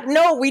sad.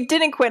 No, we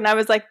didn't quit. And I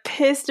was like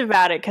pissed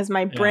about it because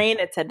my brain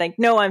had said like,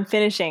 no, I'm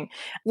finishing.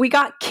 We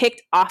got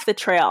kicked off the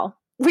trail.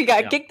 We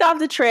got kicked off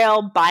the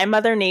trail by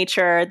Mother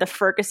Nature. The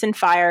Ferguson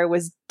fire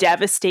was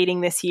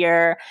devastating this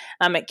year.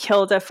 It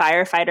killed a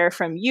firefighter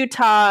from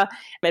Utah.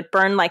 It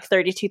burned like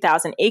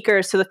 32,000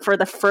 acres. So for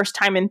the first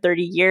time in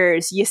 30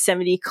 years,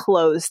 Yosemite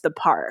closed the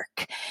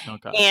park.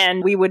 Okay.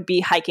 And we would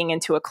be hiking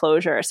into a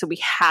closure. So we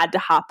had to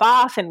hop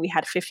off, and we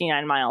had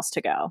 59 miles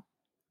to go.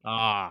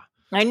 Ah.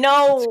 I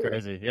know. That's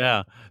crazy.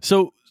 Yeah.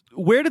 So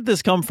where did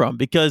this come from?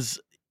 Because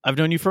I've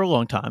known you for a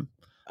long time.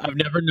 I've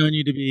never known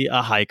you to be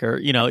a hiker,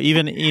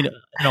 even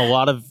a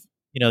lot of,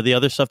 the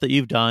other stuff that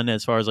you've done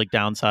as far as like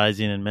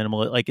downsizing and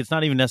minimal, like it's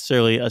not even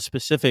necessarily a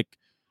specific,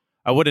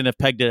 I wouldn't have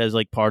pegged it as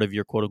like part of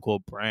your quote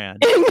unquote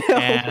brand.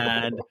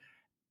 No.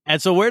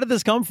 And so where did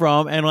this come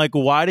from? And like,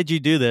 why did you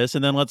do this?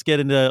 And then let's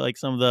get into like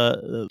some of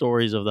the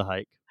stories of the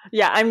hike.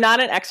 Yeah, I'm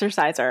not an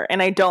exerciser,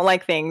 and I don't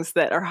like things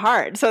that are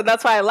hard. So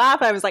that's why I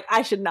laugh. I was like,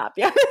 I should not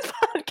be on this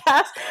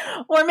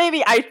podcast, or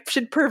maybe I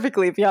should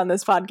perfectly be on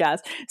this podcast.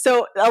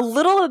 So a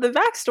little of the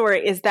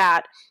backstory is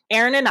that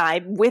Aaron and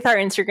I, with our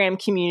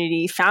Instagram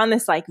community, found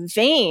this like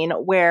vein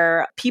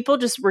where people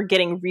just were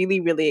getting really,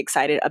 really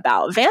excited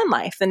about van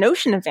life, the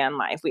notion of van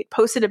life. We had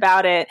posted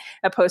about it.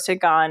 A post had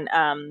gone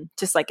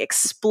just like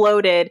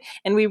exploded.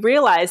 And we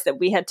realized that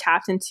we had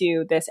tapped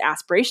into this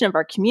aspiration of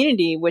our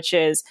community, which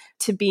is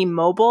to be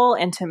mobile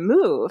and to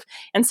move.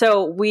 And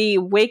so we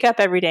wake up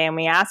every day and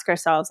we ask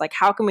ourselves, like,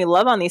 how can we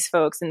love on these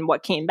folks? And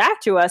what came back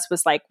to us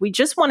was like, we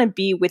just want to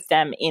be with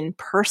them in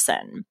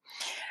person.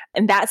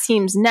 And that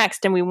seems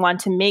next. And we want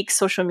to make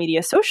social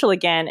media social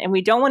again. And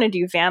we don't want to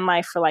do van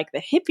life for like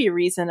the hippie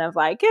reason of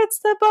like, it's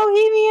the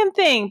bohemian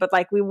thing. But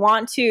like, we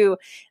want to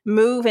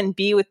move and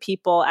be with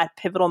people at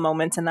pivotal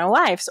moments in their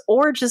lives,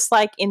 or just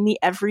like in the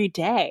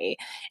everyday.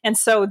 And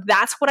so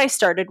that's what I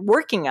started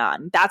working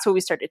on. That's what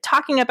we started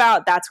talking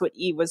about. That's what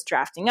E was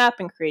drafting up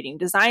and creating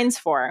designs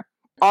for.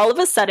 All of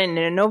a sudden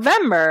in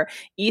November,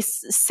 he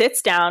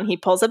sits down, he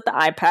pulls up the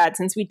iPad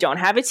since we don't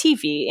have a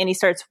TV, and he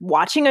starts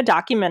watching a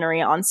documentary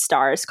on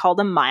Stars called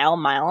A Mile,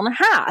 Mile and a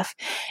Half.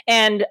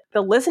 And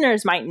the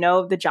listeners might know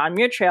of the John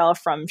Muir Trail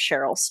from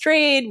Cheryl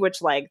Strayed,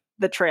 which like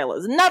the trail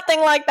is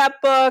nothing like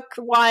that book,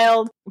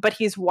 wild. But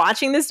he's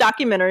watching this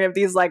documentary of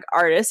these like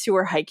artists who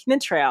are hiking the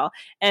trail.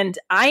 And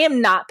I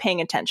am not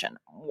paying attention.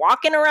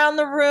 Walking around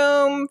the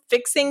room,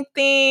 fixing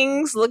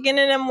things, looking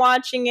at him,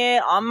 watching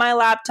it on my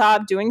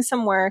laptop, doing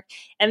some work.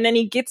 And then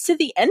he gets to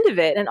the end of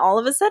it. And all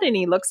of a sudden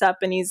he looks up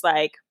and he's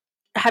like,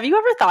 have you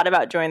ever thought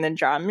about joining the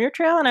John Muir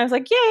Trail? And I was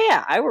like,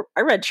 yeah. I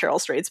read Cheryl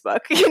Strayed's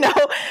book,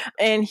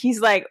 And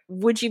he's like,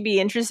 would you be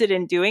interested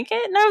in doing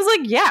it? And I was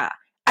like, yeah.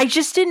 I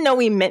just didn't know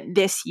he meant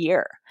this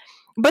year.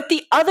 But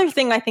the other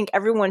thing I think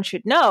everyone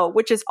should know,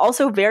 which is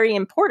also very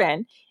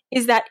important,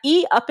 is that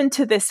E, up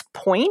until this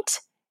point,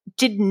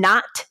 did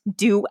not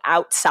do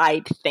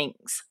outside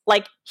things.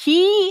 Like,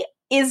 he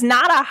is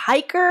not a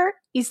hiker.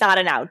 He's not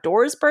an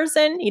outdoors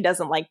person. He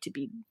doesn't like to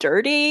be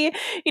dirty.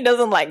 He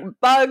doesn't like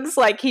bugs.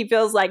 Like, he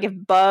feels like if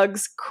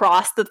bugs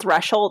cross the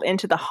threshold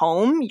into the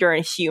home, you're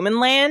in human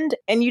land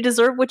and you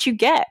deserve what you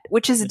get,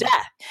 which is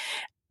death.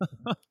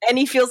 And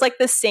he feels like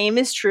the same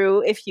is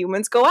true if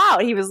humans go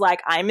out. He was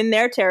like, I'm in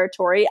their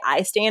territory.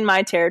 I stay in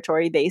my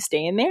territory. They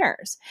stay in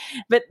theirs.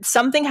 But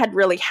something had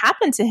really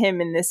happened to him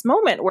in this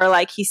moment where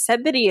like he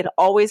said that he had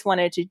always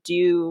wanted to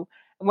do,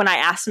 when I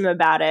asked him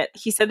about it,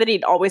 he said that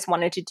he'd always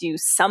wanted to do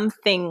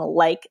something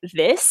like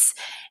this.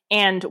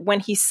 And when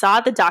he saw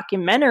the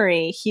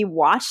documentary, he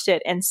watched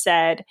it and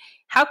said,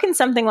 how can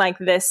something like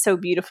this so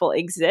beautiful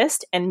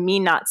exist and me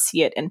not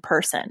see it in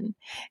person?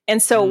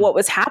 And so what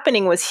was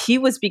happening was he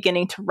was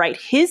beginning to write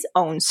his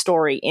own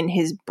story in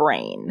his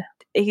brain.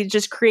 He's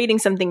just creating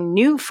something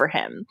new for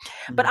him.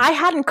 But I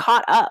hadn't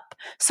caught up.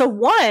 So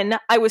one,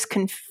 I was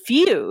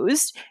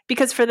confused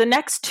because for the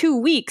next 2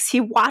 weeks, he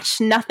watched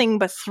nothing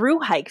but through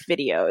hike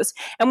videos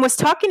and was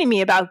talking to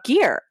me about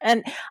gear.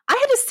 And I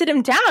had to sit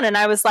him down and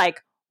I was like,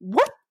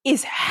 what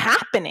is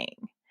happening?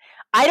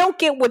 I don't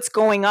get what's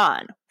going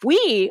on.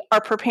 We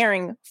are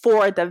preparing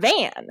for the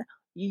van.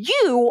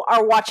 You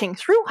are watching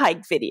through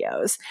hike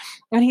videos.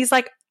 And he's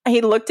like,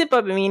 he looked up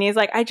at me and he's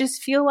like, I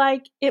just feel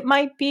like it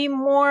might be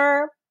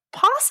more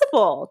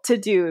possible to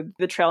do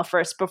the trail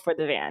first before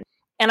the van.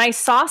 And I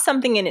saw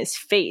something in his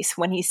face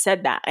when he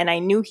said that. And I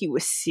knew he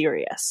was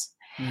serious.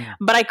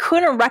 But I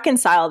couldn't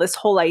reconcile this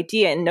whole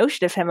idea and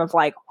notion of him of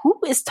like, who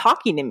is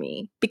talking to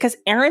me? Because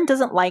Aaron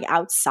doesn't like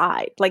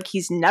outside. Like,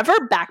 he's never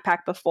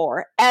backpacked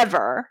before,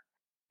 ever.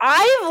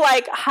 I've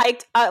like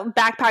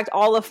backpacked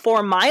all of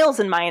 4 miles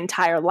in my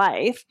entire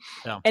life.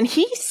 Yeah. And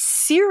he's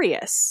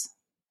serious.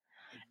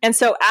 And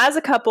so as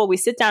a couple, we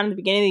sit down at the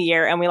beginning of the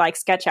year and we like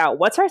sketch out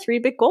what's our 3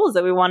 big goals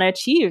that we want to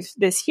achieve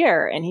this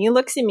year. And he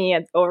looks at me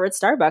over at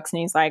Starbucks and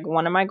he's like,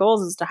 one of my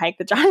goals is to hike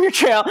the John Muir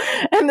Trail.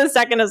 And the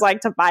second is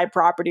like to buy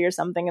property or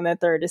something. And the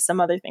third is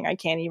some other thing I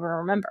can't even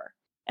remember.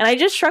 And I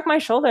just shrugged my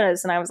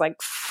shoulders and I was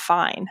like,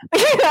 fine,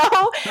 but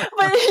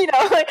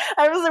like,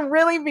 I was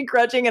really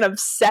begrudging and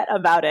upset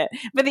about it.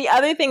 But the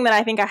other thing that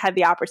I think I had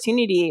the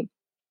opportunity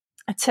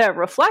to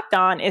reflect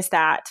on is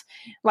that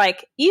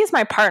like E is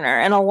my partner,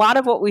 and a lot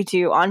of what we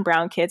do on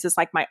Brown Kids is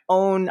like my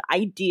own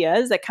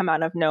ideas that come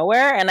out of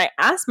nowhere. And I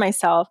asked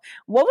myself,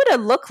 what would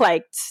it look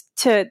like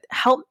to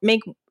help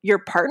make your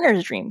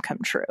partner's dream come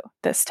true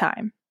this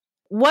time?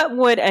 What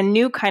would a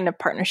new kind of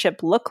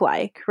partnership look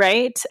like,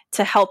 right?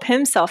 To help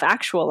him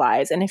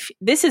self-actualize. And if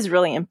this is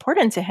really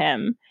important to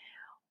him,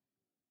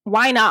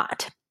 why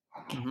not?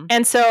 Mm-hmm.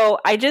 And so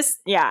I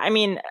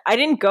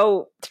didn't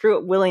go through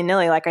it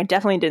willy-nilly. Like I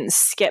definitely didn't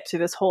skip through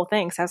this whole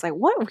thing. So I was like,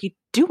 what are we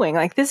doing?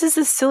 Like, this is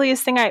the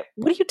silliest thing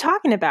what are you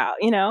talking about?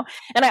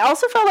 And I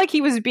also felt like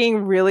he was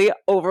being really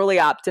overly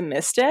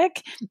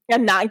optimistic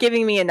and not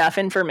giving me enough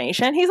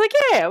information. He's like,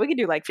 yeah, we could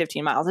do like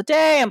 15 miles a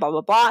day and blah,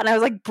 blah, blah. And I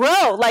was like,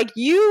 bro, like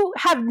you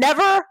have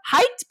never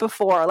hiked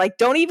before. Like,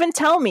 don't even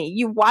tell me.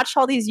 You watched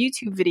all these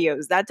YouTube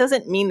videos. That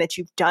doesn't mean that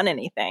you've done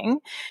anything.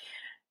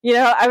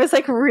 I was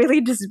like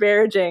really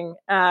disparaging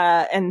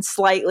and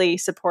slightly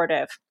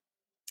supportive.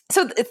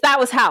 So that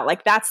was how,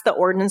 like, that's the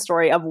origin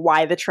story of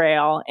why the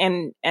trail.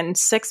 And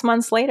 6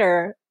 months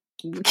later,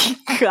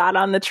 got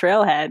on the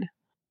trailhead.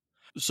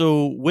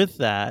 So with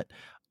that,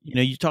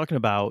 you're talking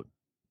about,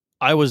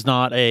 I was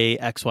not a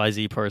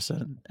XYZ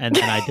person, and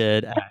then I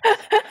did X.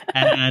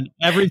 And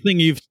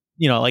everything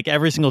like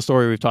every single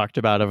story we've talked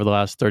about over the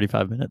last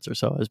 35 minutes or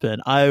so has been,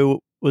 I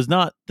was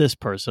not this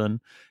person.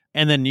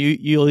 And then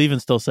you'll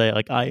even still say,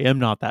 like, I am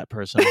not that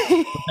person,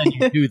 but then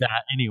you do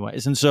that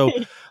anyways. And so,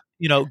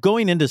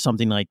 going into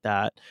something like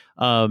that,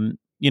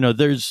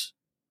 there's,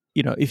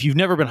 if you've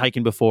never been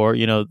hiking before,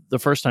 the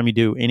first time you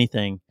do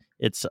anything,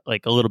 it's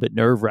like a little bit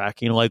nerve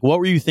wracking. Like, what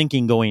were you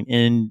thinking going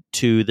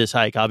into this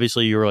hike?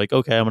 Obviously, you were like,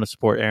 okay, I'm going to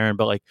support Aaron,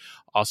 but like,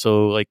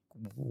 also, like,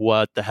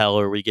 what the hell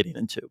are we getting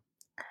into?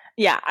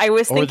 Yeah, I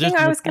was thinking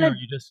I was going to.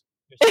 You're just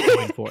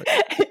going for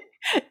it.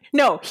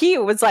 No, he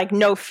was like,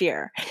 no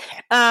fear.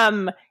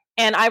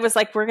 And I was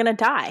like, we're going to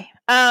die.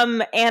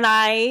 And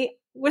I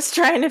was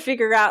trying to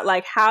figure out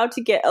like how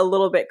to get a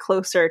little bit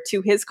closer to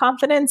his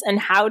confidence and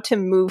how to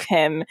move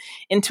him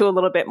into a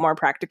little bit more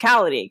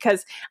practicality.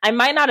 Because I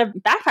might not have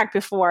backpacked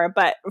before,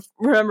 but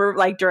remember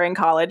like during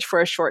college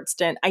for a short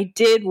stint, I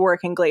did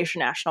work in Glacier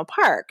National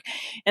Park.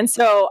 And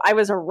so I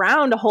was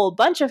around a whole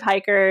bunch of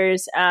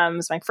hikers. It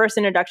was my first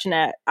introduction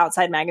at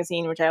Outside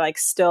Magazine, which I like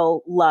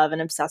still love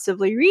and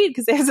obsessively read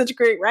because they have such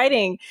great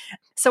writing.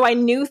 So I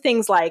knew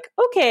things like,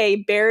 okay,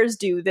 bears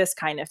do this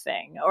kind of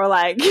thing, or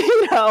like,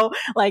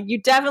 like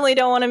you definitely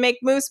don't want to make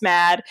moose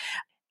mad.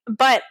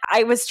 But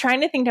I was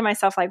trying to think to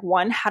myself, like,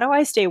 one, how do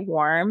I stay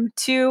warm?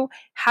 Two,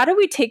 how do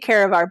we take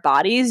care of our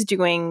bodies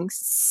doing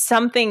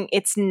something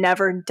it's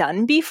never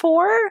done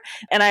before?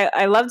 And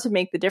I love to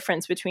make the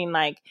difference between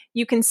like,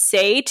 you can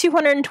say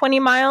 220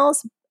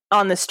 miles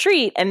on the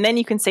street, and then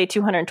you can say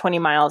 220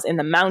 miles in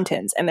the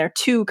mountains. And they're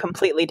two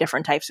completely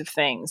different types of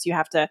things. You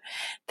have to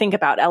think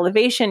about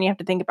elevation. You have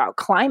to think about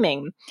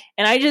climbing.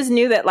 And I just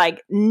knew that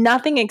like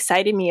nothing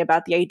excited me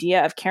about the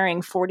idea of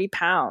carrying 40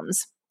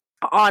 pounds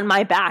on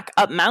my back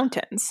up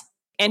mountains.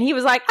 And he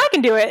was like, I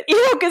can do it,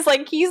 because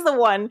like he's the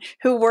one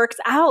who works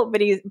out, but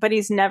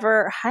he's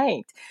never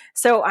hiked.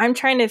 So I'm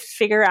trying to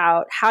figure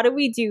out, how do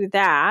we do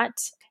that?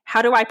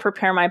 How do I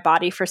prepare my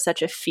body for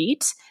such a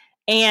feat?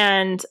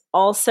 And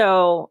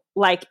also,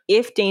 like,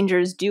 if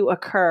dangers do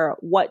occur,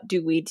 what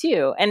do we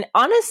do? And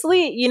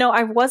honestly,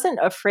 I wasn't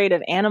afraid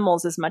of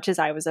animals as much as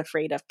I was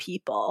afraid of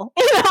people,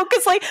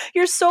 because like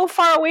you're so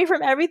far away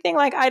from everything.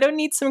 Like, I don't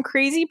need some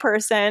crazy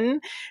person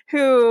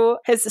who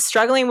is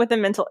struggling with a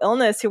mental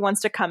illness who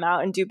wants to come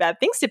out and do bad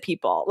things to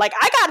people. Like,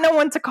 I got no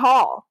one to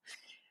call.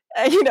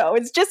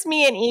 It's just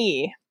me and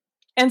E.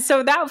 And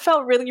so that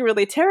felt really,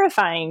 really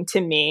terrifying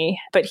to me.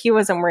 But he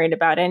wasn't worried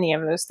about any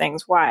of those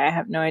things. Why? I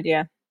have no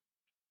idea.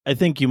 I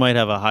think you might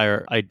have a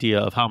higher idea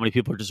of how many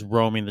people are just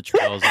roaming the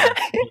trails.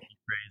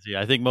 Crazy.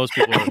 I think most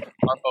people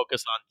are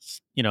focused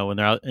on, when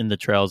they're out in the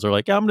trails, they're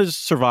like, yeah, I'm going to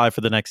just survive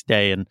for the next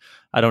day and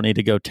I don't need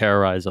to go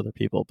terrorize other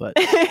people. But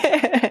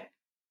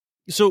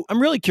so I'm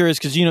really curious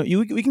because,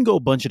 we can go a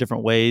bunch of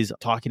different ways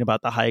talking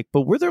about the hike,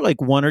 but were there like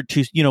one or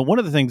two, one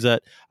of the things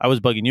that I was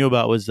bugging you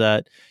about was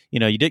that,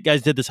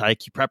 guys did this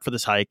hike, you prepped for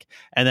this hike.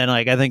 And then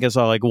like, I think I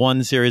saw like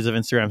one series of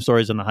Instagram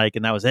stories on the hike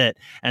and that was it.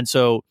 And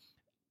so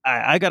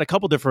I got a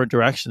couple different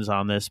directions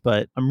on this,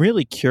 but I'm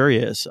really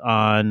curious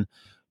on,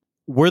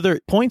 were there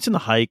points in the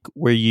hike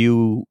where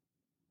it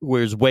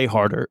was way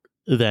harder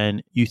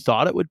than you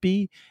thought it would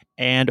be,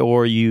 and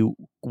or you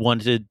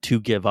wanted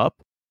to give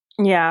up?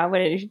 Yeah, what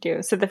did you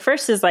do? So the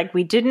first is like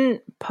we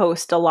didn't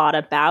post a lot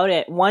about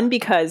it. One,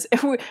 because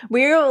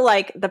we're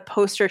like the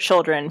poster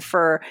children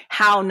for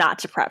how not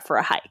to prep for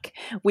a hike.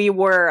 We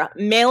were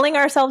mailing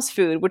ourselves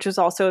food, which was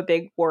also a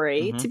big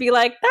worry, to be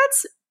like,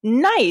 that's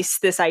nice,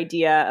 this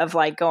idea of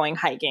like going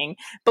hiking.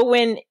 But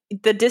when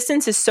the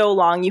distance is so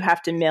long, you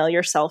have to mail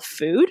yourself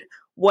food.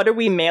 What are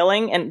we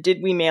mailing? And did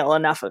we mail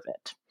enough of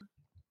it?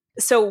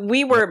 So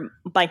we were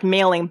like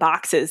mailing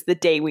boxes the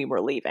day we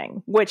were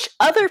leaving, which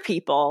other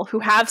people who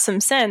have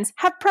some sense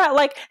have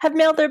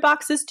mailed their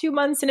boxes 2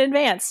 months in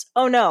advance.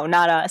 Oh no,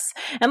 not us.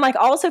 And like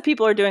also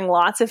people are doing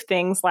lots of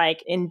things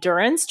like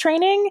endurance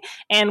training.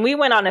 And we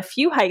went on a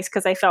few hikes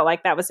because I felt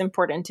like that was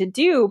important to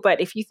do.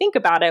 But if you think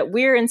about it,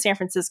 we're in San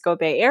Francisco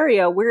Bay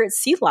Area, we're at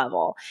sea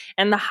level.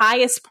 And the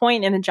highest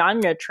point in the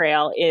John Muir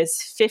Trail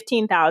is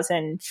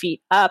 15,000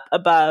 feet up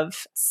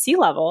above sea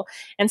level.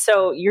 And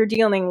so you're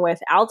dealing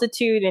with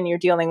altitude and you're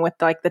dealing with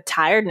like the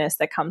tiredness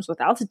that comes with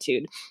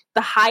altitude.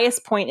 The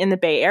highest point in the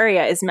Bay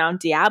Area is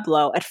Mount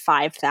Diablo at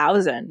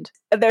 5,000.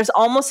 There's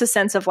almost a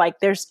sense of like,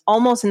 there's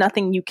almost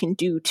nothing you can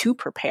do to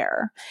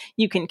prepare.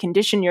 You can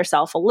condition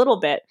yourself a little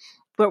bit,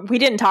 but we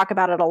didn't talk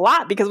about it a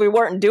lot because we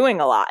weren't doing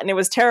a lot and it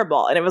was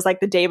terrible. And it was like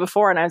the day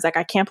before and I was like,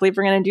 I can't believe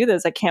we're going to do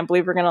this. I can't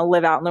believe we're going to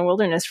live out in the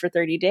wilderness for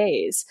 30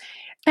 days.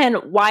 And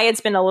why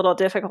it's been a little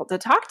difficult to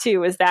talk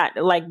to is that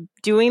like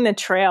doing the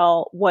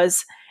trail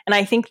was, and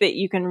I think that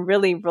you can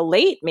really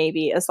relate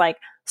maybe as like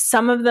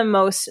some of the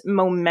most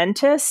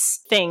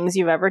momentous things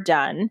you've ever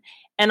done,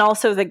 and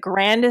also the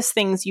grandest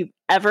things you've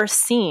ever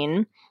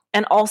seen,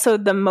 and also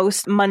the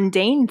most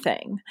mundane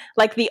thing.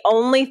 Like the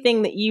only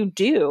thing that you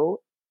do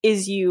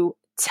is you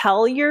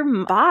tell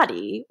your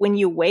body when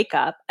you wake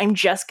up, I'm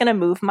just going to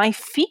move my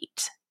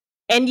feet.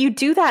 And you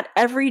do that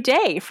every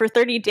day for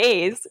 30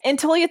 days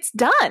until it's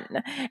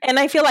done. And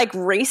I feel like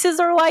races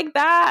are like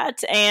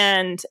that.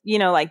 And, you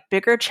know, like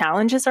bigger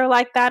challenges are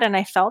like that. And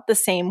I felt the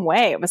same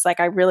way. It was like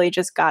I really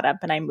just got up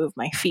and I moved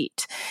my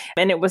feet.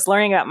 And it was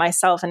learning about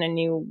myself in a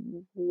new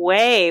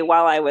way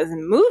while I was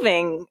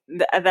moving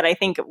that I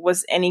think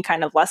was any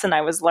kind of lesson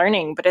I was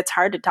learning. But it's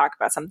hard to talk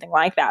about something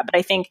like that. But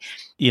I think,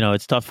 you know,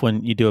 it's tough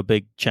when you do a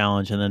big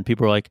challenge and then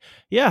people are like,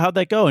 yeah, how'd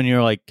that go? And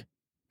you're like,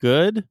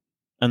 good.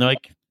 And they're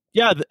like,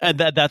 yeah, and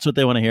that's what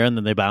they want to hear, and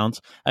then they bounce.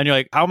 And you're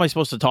like, how am I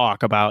supposed to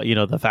talk about, you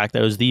know, the fact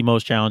that it was the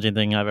most challenging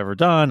thing I've ever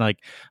done? Like,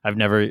 I've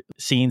never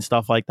seen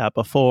stuff like that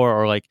before,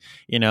 or like,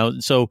 you know.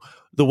 So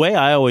the way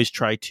I always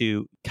try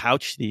to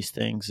couch these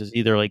things is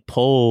either like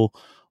pull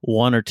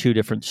one or two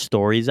different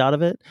stories out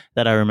of it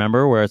that I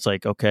remember, where it's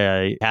like,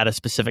 okay, I had a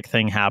specific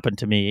thing happen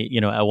to me,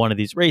 you know, at one of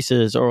these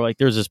races, or like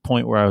there's this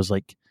point where I was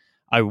like,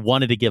 I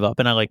wanted to give up,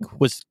 and I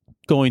like was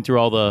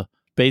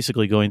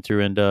basically going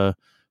through and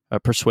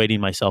persuading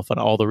myself on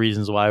all the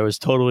reasons why it was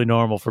totally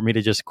normal for me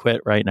to just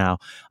quit right now.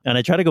 And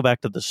I try to go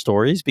back to the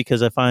stories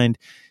because I find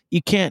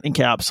you can't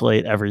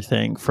encapsulate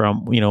everything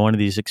from, you know, one of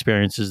these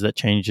experiences that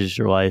changes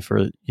your life, or,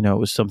 you know, it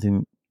was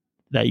something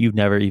that you've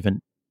never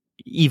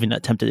even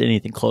attempted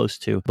anything close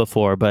to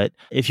before. But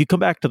if you come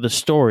back to the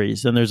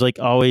stories, then there's like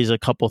always a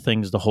couple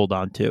things to hold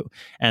on to,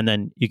 and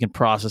then you can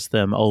process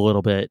them a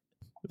little bit.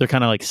 They're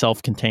kind of like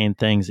self-contained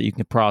things that you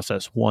can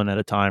process one at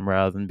a time,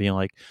 rather than being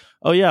like,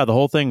 oh yeah, the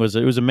whole thing was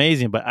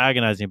amazing, but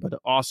agonizing, but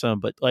awesome,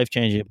 but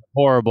life-changing, but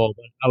horrible,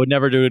 but I would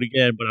never do it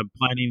again, but I'm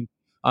planning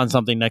on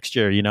something next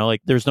year, you know,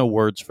 like there's no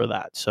words for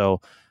that. So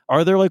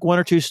are there like one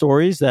or two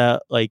stories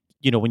that, like,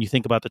 you know, when you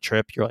think about the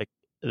trip, you're like,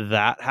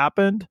 that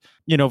happened?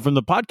 You know, from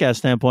the podcast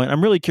standpoint,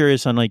 I'm really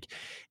curious on like,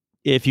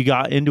 if you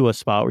got into a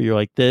spot where you're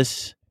like,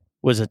 this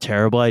was a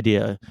terrible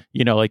idea,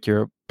 you know, like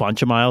you're a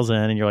bunch of miles in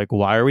and you're like,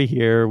 why are we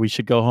here? We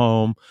should go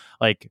home,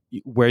 like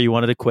where you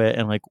wanted to quit.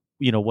 And like,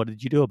 you know, what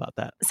did you do about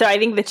that? So I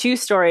think the two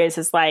stories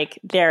is like,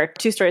 there are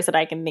two stories that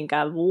I can think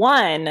of.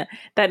 One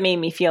that made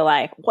me feel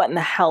like, what in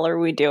the hell are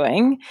we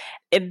doing?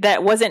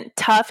 That wasn't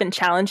tough and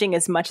challenging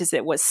as much as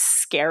it was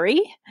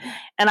scary.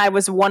 And I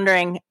was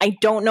wondering, I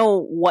don't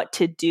know what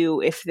to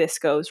do if this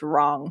goes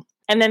wrong.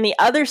 And then the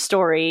other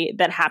story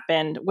that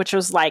happened, which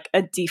was like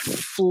a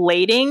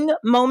deflating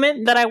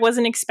moment that I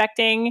wasn't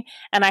expecting,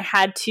 and I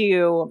had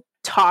to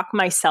talk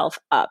myself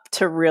up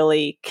to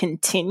really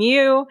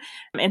continue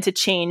and to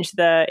change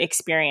the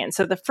experience.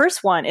 So the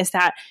first one is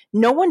that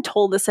no one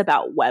told us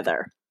about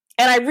weather.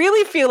 And I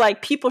really feel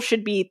like people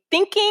should be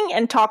thinking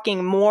and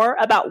talking more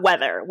about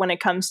weather when it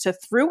comes to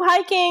through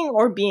hiking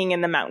or being in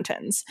the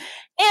mountains.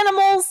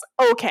 Animals,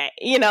 okay,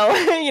 you know,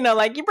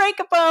 like you break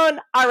a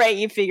bone, all right,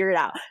 you figure it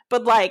out.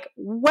 But like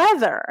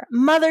weather,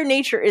 Mother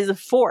Nature is a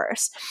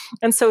force.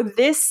 And so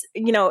this,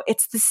 you know,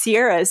 it's the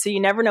Sierras, so you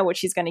never know what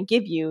she's going to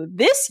give you.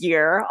 This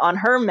year on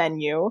her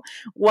menu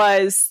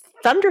was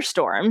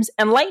thunderstorms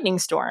and lightning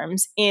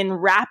storms in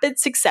rapid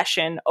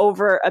succession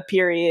over a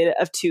period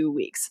of 2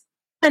 weeks.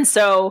 And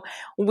so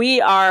we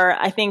are,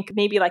 I think,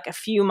 maybe like a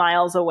few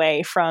miles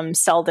away from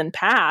Selden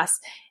Pass.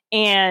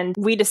 And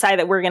we decide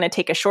that we're going to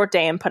take a short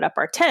day and put up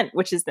our tent,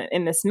 which is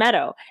in this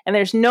meadow. And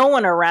there's no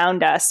one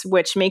around us,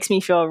 which makes me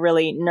feel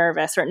really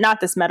nervous. Or not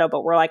this meadow,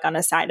 but we're like on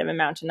the side of a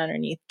mountain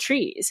underneath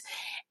trees.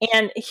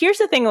 And here's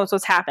the thing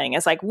what's happening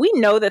is like, we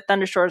know that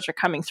thunderstorms are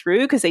coming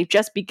through because they've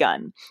just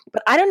begun.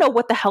 But I don't know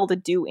what the hell to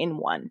do in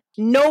one.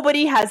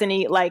 Nobody has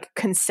any like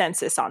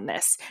consensus on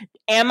this.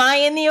 Am I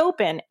in the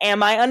open?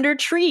 Am I under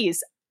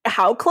trees?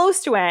 How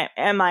close to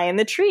am I in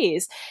the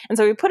trees? And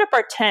so we put up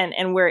our tent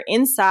and we're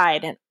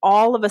inside, and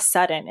all of a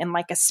sudden, in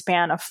like a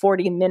span of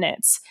 40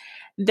 minutes,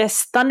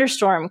 this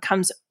thunderstorm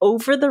comes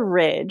over the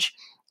ridge,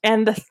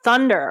 and the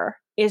thunder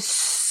is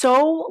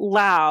so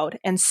loud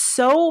and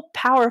so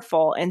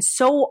powerful and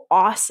so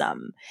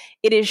awesome.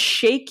 It is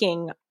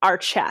shaking our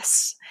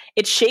chests.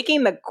 It's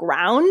shaking the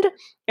ground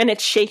and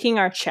it's shaking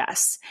our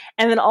chests.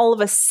 And then all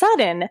of a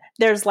sudden,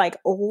 there's like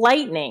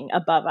lightning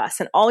above us.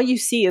 And all you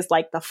see is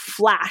like the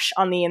flash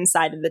on the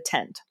inside of the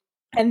tent.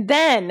 And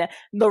then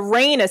the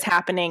rain is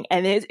happening,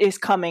 and it is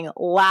coming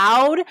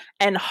loud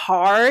and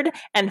hard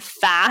and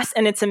fast.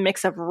 And it's a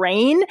mix of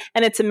rain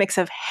and it's a mix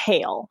of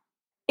hail.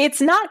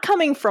 It's not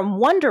coming from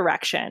one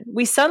direction.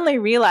 We suddenly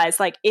realize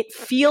like it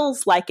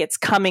feels like it's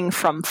coming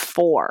from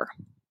four.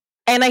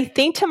 And I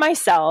think to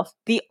myself,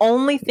 the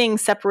only thing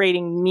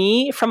separating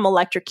me from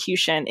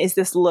electrocution is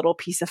this little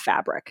piece of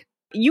fabric.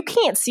 You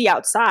can't see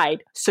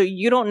outside, so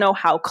you don't know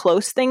how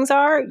close things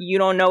are. You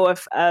don't know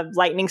if a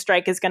lightning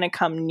strike is going to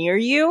come near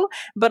you.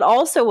 But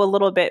also a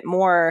little bit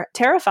more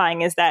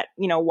terrifying is that,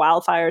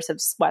 wildfires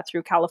have swept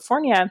through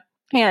California.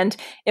 And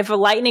if a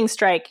lightning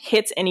strike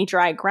hits any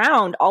dry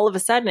ground, all of a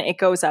sudden it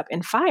goes up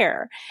in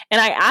fire. And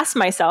I asked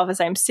myself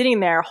as I'm sitting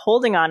there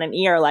holding on an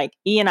ear, like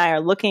E and I are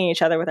looking at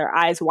each other with our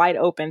eyes wide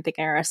open,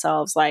 thinking to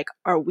ourselves, like,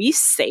 are we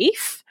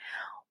safe?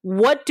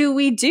 What do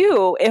we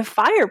do if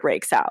fire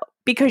breaks out?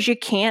 Because you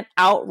can't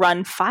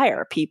outrun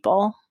fire,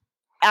 people.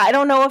 I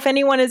don't know if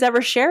anyone has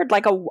ever shared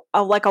like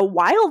a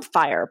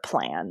wildfire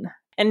plan.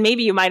 And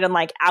maybe you might in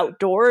like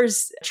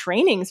outdoors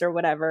trainings or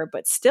whatever,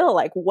 but still,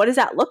 like, what does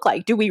that look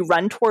like? Do we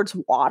run towards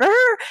water?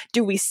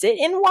 Do we sit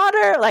in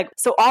water? Like,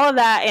 so all of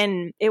that.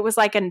 And it was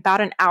like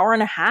about an hour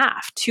and a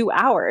half, 2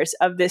 hours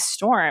of this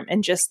storm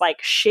and just like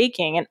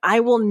shaking. And I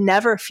will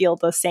never feel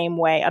the same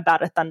way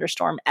about a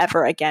thunderstorm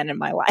ever again in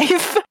my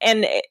life.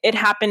 And it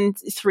happened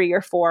 3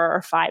 or 4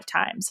 or 5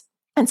 times.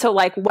 And so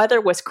like weather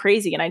was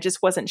crazy, and I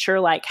just wasn't sure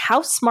like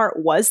how smart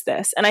was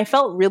this? And I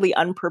felt really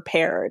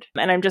unprepared.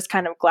 And I'm just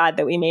kind of glad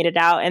that we made it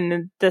out.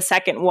 And the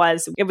second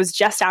was, it was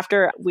just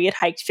after we had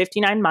hiked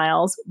 59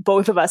 miles.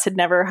 Both of us had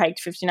never hiked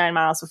 59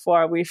 miles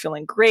before. We were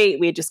feeling great.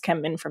 We had just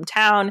come in from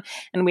town,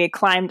 and we had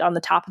climbed on the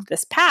top of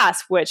this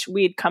pass, which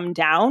we had come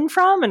down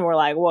from. And we're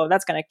like, whoa,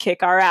 that's going to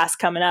kick our ass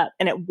coming up.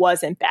 And it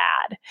wasn't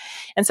bad.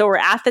 And so we're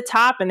at the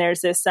top, and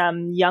there's this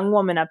young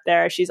woman up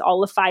there. She's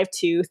all of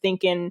 5'2",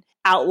 thinking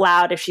out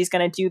loud if she's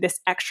going to do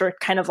this extra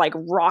kind of like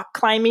rock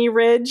climbing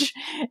ridge.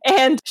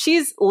 And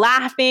she's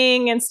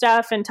laughing and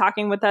stuff and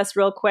talking with us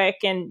real quick.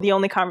 And the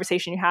only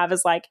conversation you have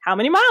is like, how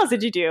many miles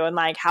did you do? And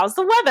like, how's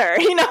the weather?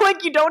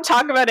 Like you don't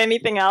talk about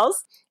anything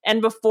else.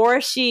 And before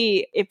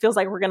it feels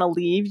like we're going to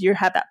leave, you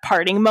have that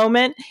parting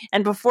moment.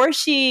 And before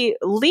she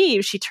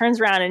leaves, she turns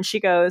around and she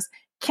goes,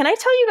 can I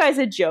tell you guys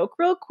a joke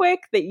real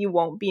quick that you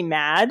won't be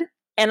mad?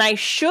 And I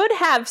should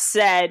have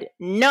said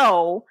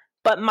no,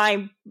 but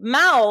my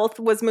mouth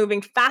was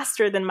moving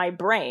faster than my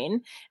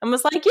brain and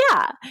was like,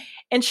 yeah.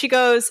 And she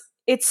goes,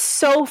 it's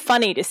so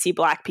funny to see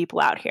Black people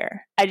out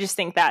here. I just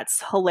think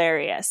that's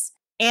hilarious.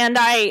 And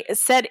I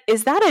said,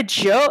 is that a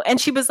joke? And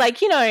she was like,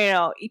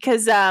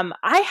 because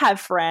I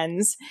have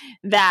friends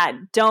that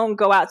don't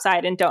go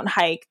outside and don't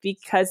hike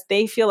because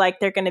they feel like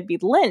they're going to be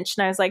lynched.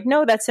 And I was like,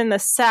 no, that's in the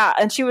South.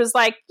 And she was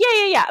like,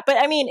 yeah. But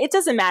I mean, it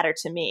doesn't matter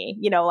to me.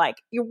 Like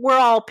we're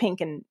all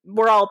pink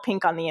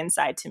on the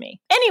inside to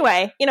me.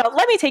 Anyway,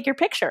 let me take your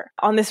picture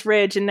on this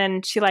ridge. And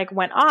then she like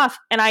went off,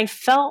 and I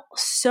felt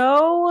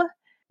so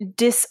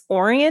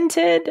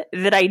disoriented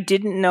that I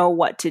didn't know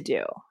what to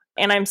do.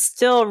 And I'm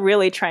still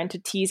really trying to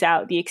tease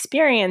out the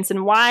experience.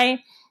 And why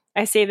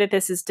I say that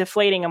this is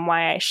deflating and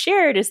why I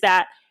shared is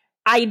that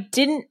I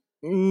didn't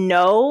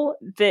know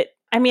that.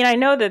 I mean, I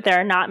know that there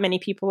are not many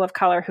people of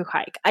color who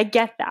hike. I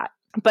get that.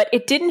 But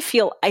it didn't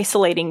feel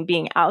isolating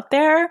being out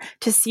there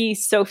to see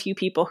so few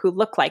people who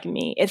look like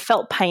me. It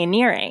felt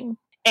pioneering,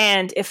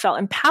 and it felt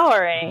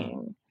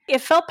empowering. It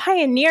felt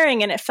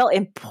pioneering, and it felt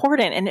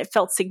important, and it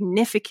felt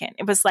significant.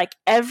 It was like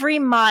every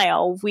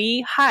mile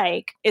we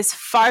hike is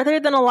farther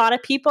than a lot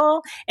of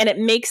people, and it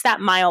makes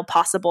that mile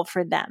possible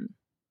for them.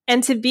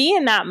 And to be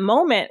in that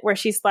moment where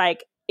she's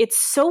like, it's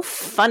so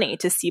funny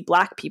to see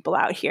Black people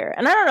out here.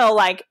 And I don't know,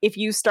 like, if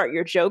you start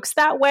your jokes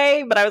that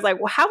way, but I was like,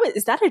 well, how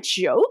is that a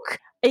joke?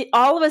 it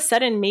all of a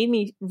sudden made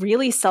me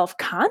really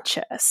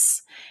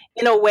self-conscious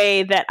in a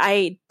way that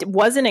I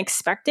wasn't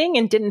expecting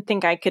and didn't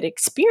think I could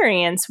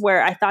experience,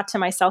 where I thought to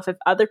myself, if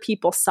other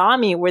people saw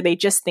me, were they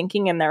just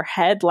thinking in their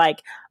head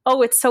like,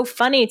 oh, it's so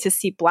funny to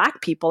see Black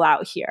people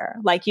out here.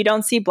 Like, you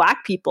don't see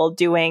Black people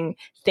doing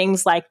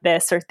things like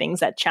this or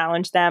things that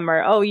challenge them,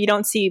 or, oh, you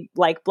don't see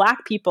like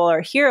Black people or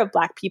hear of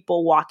Black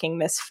people walking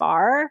this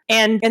far.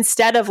 And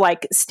instead of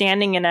like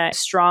standing in a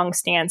strong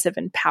stance of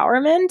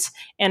empowerment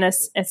and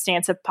a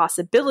stance of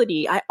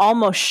possibility, I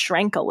almost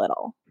shrank a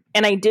little.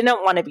 And I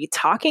didn't want to be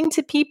talking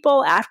to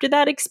people after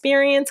that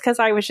experience because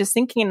I was just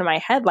thinking in my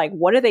head, like,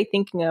 what are they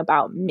thinking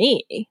about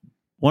me?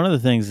 One of the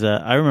things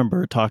that I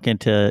remember talking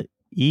to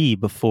E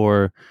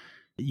before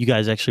you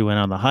guys actually went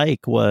on the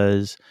hike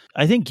was,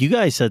 I think you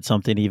guys said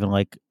something even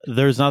like,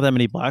 there's not that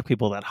many Black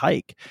people that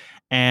hike.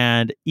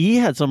 And E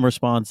had some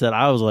response that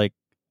I was like,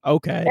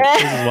 okay,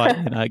 this is why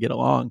you and I get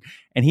along.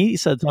 And he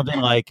said something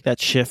like that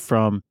shift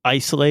from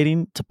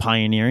isolating to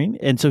pioneering.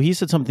 And so he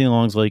said something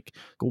along like,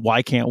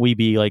 why can't we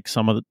be like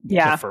some of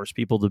the first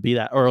people to be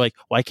that? Or like,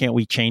 why can't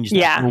we change that?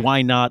 Yeah. Or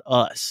why not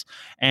us?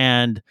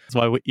 And that's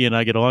why you and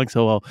I get along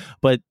so well.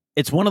 But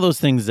it's one of those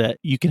things that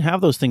you can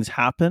have those things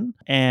happen.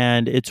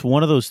 And it's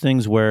one of those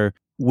things where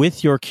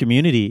with your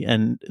community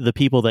and the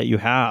people that you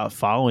have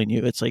following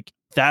you, it's like,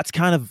 that's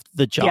kind of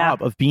the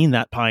job of being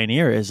that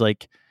pioneer, is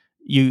like,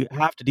 you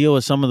have to deal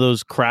with some of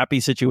those crappy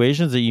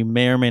situations that you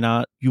may or may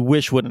not, you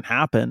wish wouldn't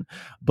happen.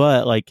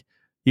 But like,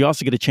 you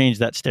also get to change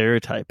that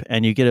stereotype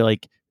and you get to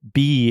like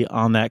be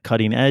on that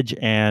cutting edge.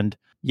 And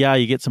yeah,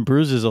 you get some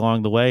bruises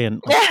along the way, and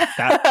like,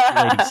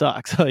 that lady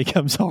sucks. Like,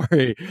 I'm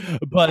sorry.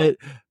 But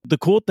the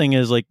cool thing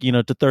is, like, you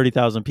know, to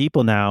 30,000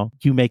 people now,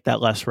 you make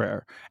that less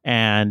rare.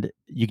 And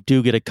you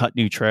do get to cut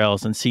new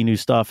trails and see new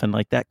stuff. And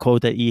like that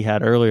quote that E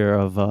had earlier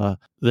of,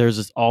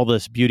 there's all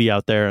this beauty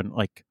out there, and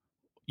like,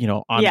 you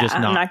know, I'm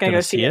not going to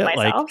go see it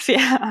myself.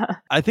 Like,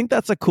 I think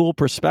that's a cool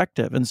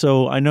perspective. And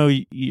so I know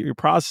you're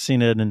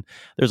processing it, and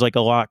there's like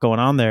a lot going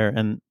on there.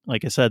 And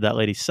like I said, that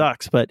lady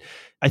sucks. But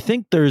I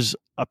think there's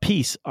a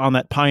piece on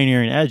that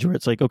pioneering edge where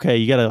it's like, okay,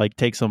 you got to like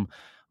take some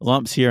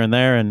lumps here and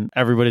there, and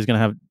everybody's going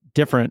to have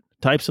different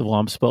types of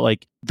lumps. But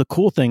like, the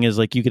cool thing is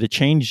like, you get to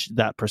change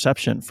that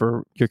perception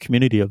for your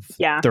community of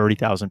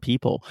 30,000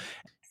 people.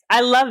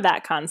 I love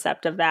that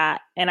concept of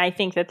that. And I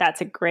think that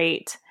that's a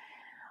great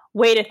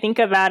way to think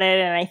about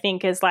it. And I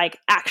think is like,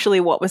 actually,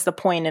 what was the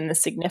point and the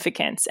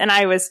significance? And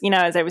I was, you know,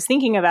 as I was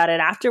thinking about it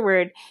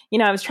afterward, you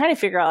know, I was trying to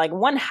figure out like,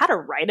 one, how to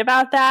write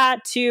about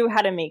that, two,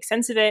 how to make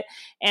sense of it.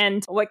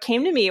 And what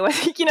came to me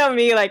was, you know,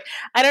 me, like,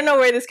 I don't know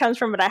where this comes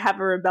from, but I have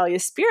a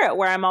rebellious spirit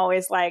where I'm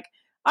always like,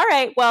 all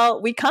right,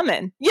 well, we come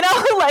in, you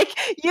know, like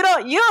you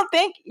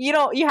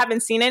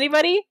haven't seen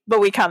anybody, but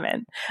we come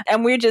in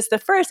and we're just the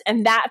first.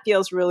 And that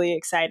feels really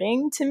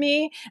exciting to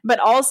me. But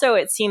also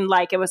it seemed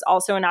like it was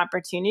also an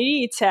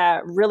opportunity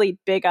to really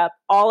big up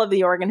all of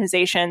the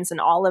organizations and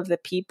all of the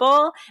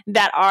people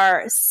that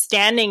are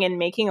standing and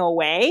making a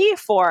way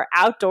for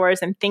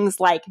outdoors and things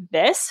like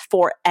this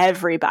for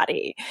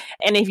everybody.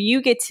 And if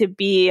you get to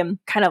be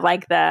kind of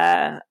like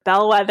the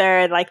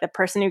bellwether, like the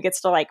person who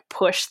gets to like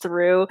push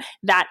through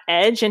that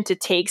edge and to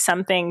take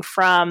something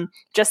from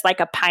just like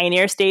a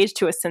pioneer stage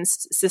to a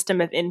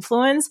system of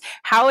influence,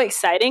 how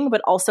exciting,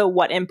 but also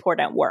what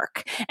important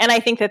work. And I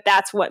think that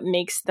that's what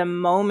makes the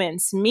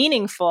moments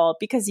meaningful,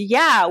 because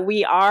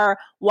we are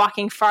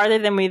walking farther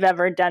than we've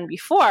ever done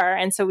before.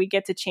 And so we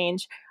get to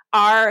change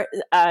our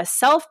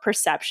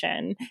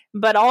self-perception,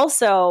 but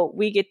also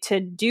we get to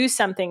do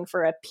something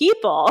for a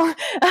people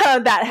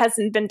that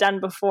hasn't been done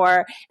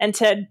before, and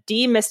to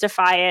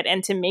demystify it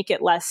and to make it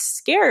less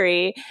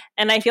scary.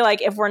 And I feel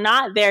like if we're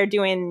not there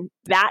doing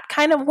that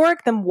kind of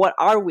work, then what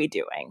are we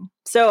doing?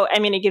 So, I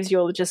mean, it gives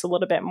you just a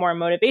little bit more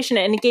motivation,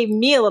 and it gave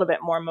me a little bit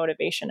more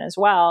motivation as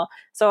well.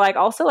 So like,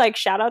 also like,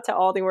 shout out to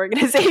all the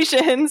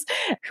organizations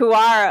who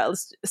are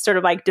sort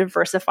of like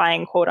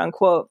diversifying, quote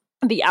unquote,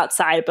 the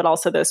outside, but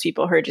also those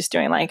people who are just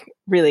doing like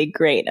really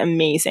great,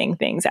 amazing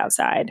things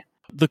outside.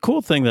 The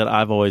cool thing that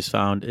I've always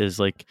found is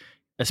like,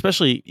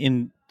 especially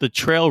in the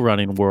trail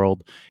running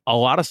world, a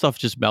lot of stuff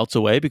just melts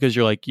away because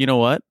you're like, you know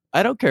what?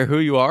 I don't care who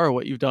you are or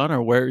what you've done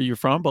or where you're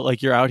from, but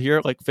like, you're out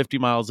here like 50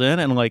 miles in,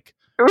 and like,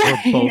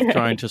 we're both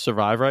trying to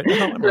survive right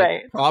now. And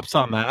like, props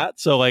on that.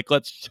 So like,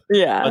 let's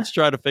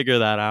try to figure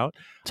that out.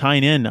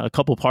 Tying in a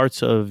couple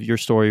parts of your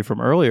story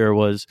from earlier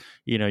was,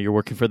 you know, you're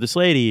working for this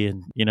lady,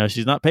 and, you know,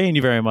 she's not paying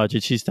you very much,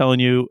 and she's telling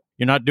you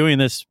you're not doing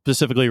this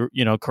specifically,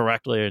 you know,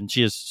 correctly. And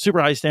she has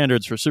super high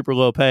standards for super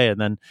low pay. And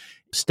then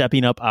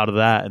stepping up out of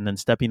that, and then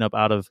stepping up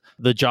out of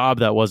the job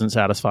that wasn't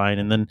satisfying.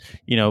 And then,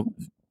 you know,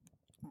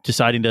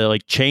 deciding to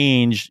like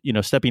change, you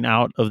know, stepping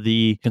out of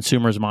the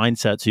consumer's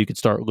mindset so you could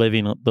start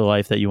living the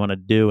life that you want to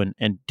do,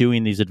 and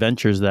doing these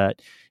adventures that,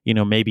 you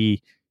know,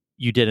 maybe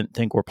you didn't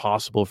think were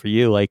possible for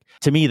you. Like,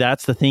 to me,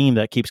 that's the theme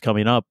that keeps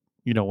coming up,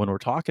 you know, when we're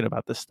talking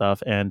about this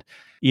stuff. And,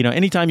 you know,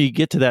 anytime you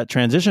get to that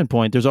transition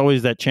point, there's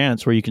always that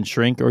chance where you can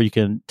shrink or you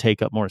can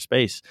take up more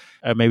space.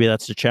 Maybe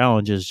that's the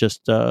challenge, is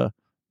just,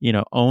 you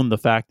know, own the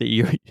fact that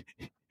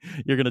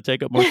you're going to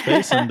take up more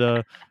space and,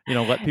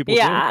 let people deal with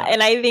Yeah. that.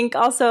 And I think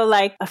also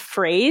like a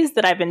phrase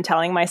that I've been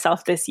telling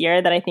myself this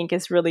year that I think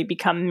has really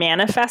become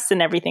manifest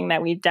in everything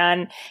that we've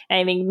done. And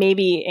I think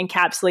maybe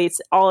encapsulates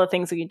all the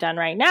things that we've done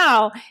right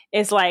now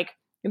is like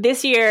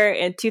this year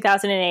in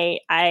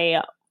 2008,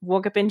 I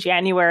woke up in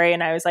January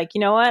and I was like,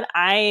 you know what?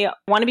 I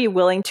want to be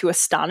willing to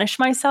astonish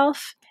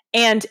myself.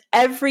 And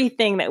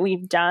everything that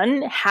we've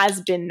done has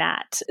been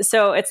that.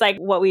 So it's like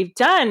what we've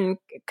done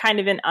kind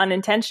of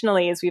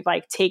unintentionally is we've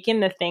like taken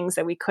the things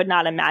that we could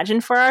not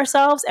imagine for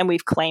ourselves and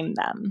we've claimed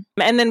them.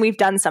 And then we've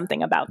done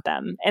something about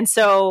them. And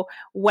so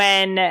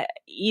when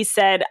he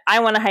said, I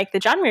want to hike the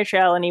John Muir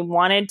Trail, and he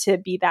wanted to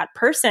be that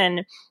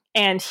person,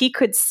 and he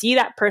could see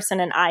that person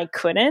and I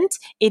couldn't,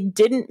 it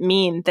didn't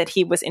mean that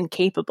he was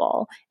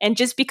incapable. And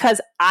just because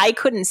I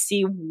couldn't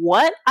see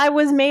what I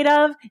was made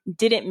of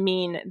didn't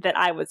mean that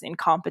I was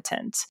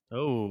incompetent.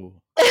 Oh,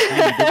 you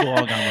did belong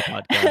on the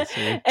podcast.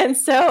 See? And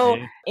so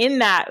in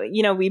that,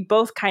 we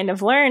both kind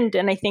of learned,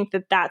 and I think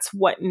that that's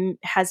what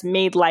has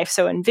made life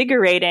so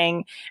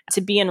invigorating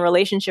to be in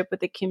relationship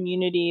with the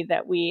community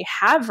that we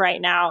have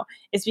right now,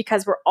 is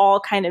because we're all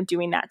kind of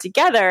doing that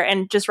together.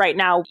 And just right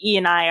now, E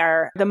and I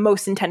are the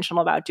most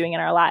intentional about doing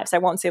in our lives. I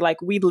won't say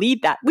like we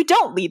lead that. We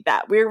don't lead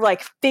that. We're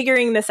like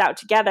figuring this out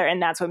together.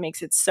 And that's what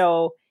makes it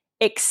so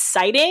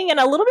exciting and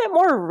a little bit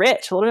more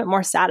rich, a little bit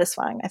more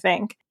satisfying, I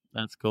think.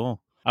 That's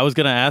cool. I was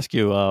going to ask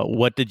you,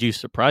 what did you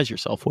surprise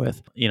yourself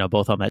with,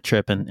 both on that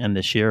trip and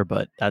this year,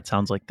 but that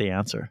sounds like the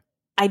answer.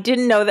 I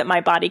didn't know that my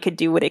body could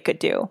do what it could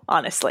do,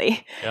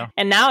 honestly. Yeah.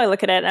 And now I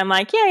look at it and I'm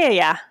like,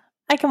 yeah.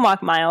 I can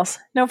walk miles.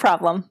 No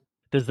problem.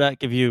 Does that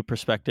give you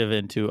perspective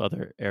into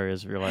other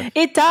areas of your life?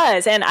 It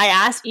does. And I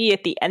asked E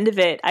at the end of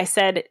it, I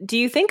said, do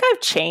you think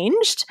I've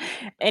changed?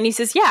 And he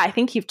says, yeah, I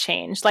think you've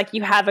changed. Like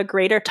you have a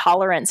greater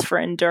tolerance for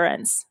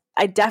endurance.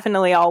 I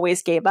definitely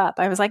always gave up.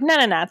 I was like,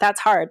 no, that's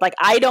hard. Like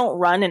I don't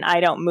run and I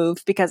don't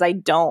move because I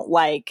don't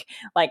like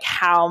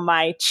how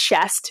my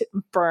chest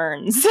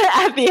burns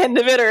at the end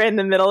of it or in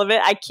the middle of it.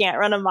 I can't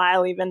run a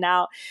mile even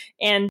now.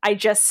 And I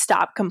just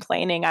stopped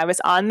complaining. I was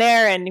on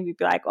there and we'd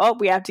be like, oh,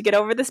 we have to get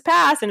over this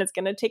pass and it's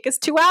going to take us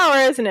 2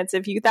 hours and it's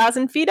a few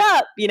thousand feet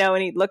up,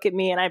 and he'd look at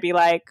me and I'd be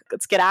like,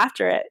 let's get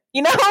after it,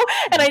 and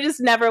I just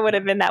never would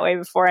have been that way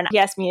before. And he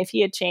asked me if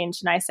he had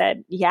changed. And I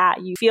said, yeah,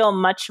 you feel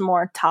much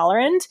more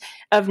tolerant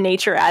of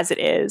nature as it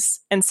is.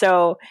 And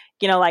so,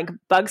 like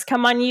bugs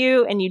come on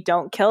you and you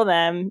don't kill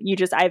them. You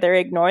just either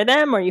ignore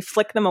them or you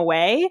flick them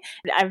away.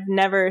 I've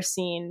never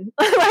seen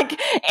like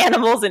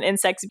animals and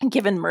insects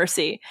given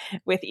mercy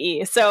with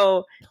E.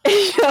 So,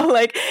 he's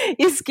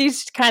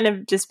kind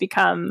of just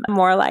become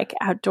more like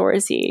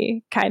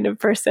outdoorsy kind of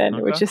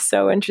person, which is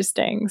so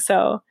interesting.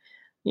 So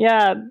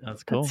yeah,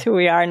 that's cool. That's who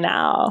we are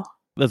now.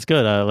 That's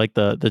good. I like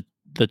the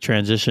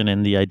transition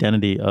in the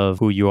identity of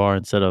who you are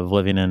instead of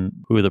living in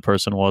who the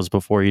person was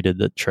before you did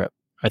the trip.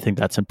 I think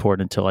that's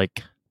important to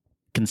like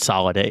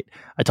consolidate.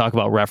 I talk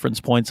about reference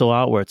points a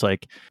lot where it's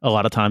like a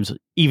lot of times,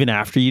 even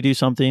after you do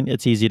something,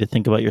 it's easy to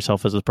think about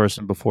yourself as a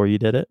person before you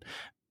did it.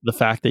 The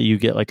fact that you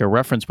get like a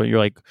reference point, you're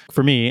like,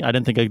 for me, I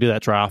didn't think I could do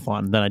that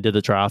triathlon. Then I did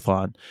the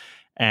triathlon.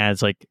 And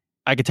it's like,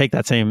 I could take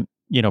that same,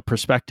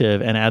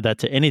 perspective and add that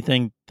to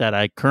anything that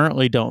I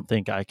currently don't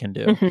think I can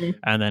do. Mm-hmm.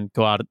 And then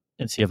go out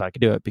and see if I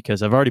could do it,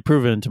 because I've already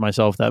proven to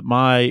myself that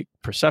my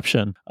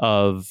perception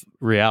of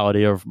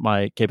reality, of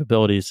my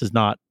capabilities, is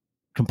not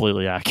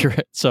completely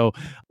accurate. So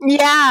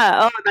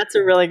yeah, that's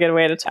a really good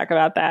way to talk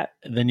about that.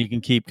 Then you can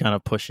keep kind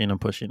of pushing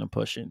and pushing and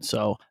pushing.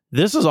 So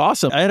this is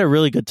awesome. I had a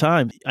really good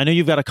time. I know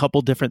you've got a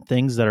couple different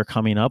things that are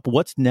coming up.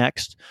 What's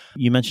next?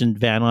 You mentioned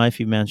van life.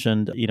 You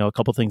mentioned, a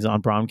couple things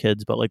on Braum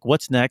Kids, but like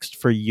what's next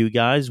for you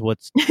guys?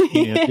 What's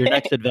your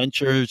next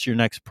adventures, your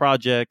next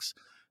projects,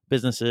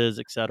 businesses,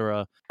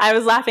 etc.? I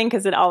was laughing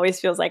because it always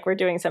feels like we're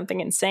doing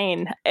something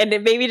insane, and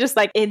it may be just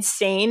like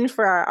insane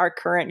for our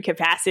current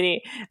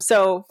capacity.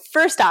 So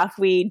first off,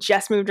 we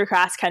just moved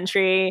across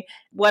country.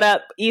 What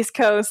up, East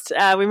Coast?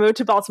 We moved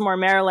to Baltimore,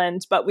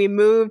 Maryland, but we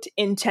moved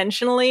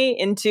intentionally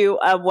into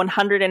a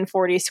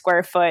 140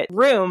 square foot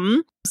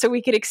room so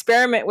we could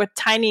experiment with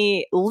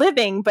tiny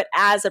living, but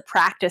as a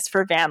practice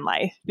for van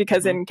life.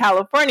 Because in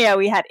California,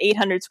 we had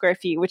 800 square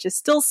feet, which is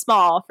still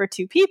small for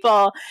 2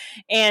 people.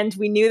 And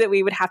we knew that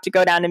we would have to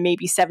go down to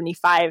maybe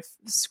 75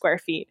 square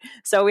feet.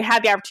 So we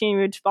had the opportunity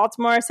to move to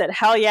Baltimore, said,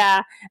 hell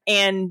yeah,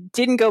 and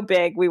didn't go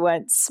big. We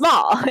went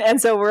small.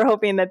 And so we're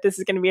hoping that this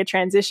is going to be a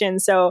transition.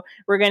 So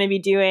we're going to be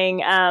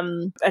doing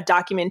a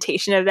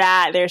documentation of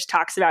that. There's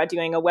talks about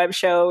doing a web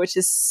show, which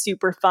is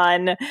super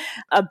fun,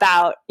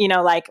 about,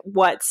 like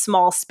what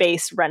small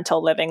space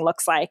rental living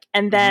looks like.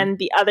 And then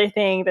the other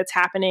thing that's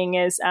happening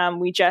is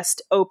we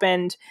just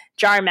opened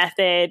Jar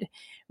Method,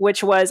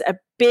 which was a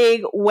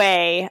big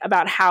way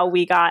about how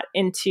we got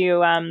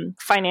into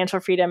financial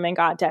freedom and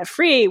got debt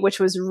free, which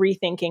was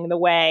rethinking the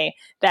way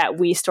that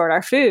we stored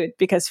our food,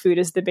 because food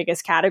is the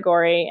biggest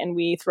category and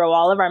we throw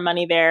all of our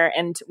money there.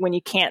 And when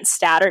you can't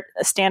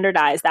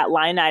standardize that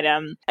line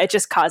item, it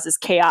just causes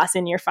chaos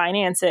in your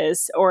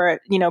finances, or,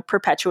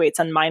 perpetuates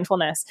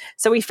unmindfulness.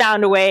 So we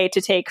found a way to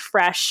take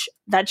fresh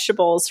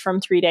vegetables from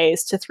 3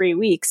 days to 3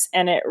 weeks,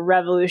 and it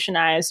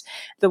revolutionized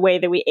the way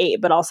that we ate,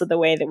 but also the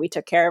way that we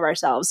took care of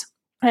ourselves.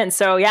 And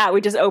so,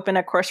 we just opened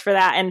a course for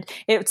that. And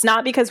it's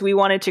not because we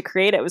wanted to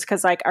create it. It was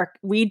because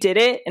we did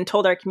it and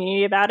told our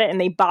community about it,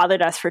 and they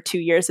bothered us for 2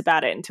 years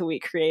about it until we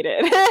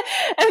created.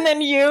 And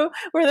then you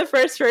were the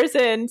first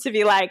person to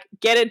be like,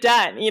 get it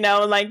done,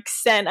 and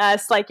sent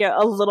us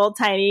a little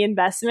tiny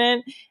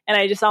investment. And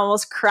I just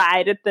almost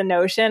cried at the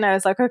notion. I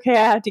was like, okay,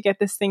 I have to get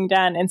this thing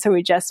done. And so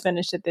we just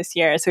finished it this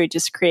year. So we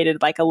just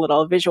created a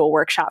little visual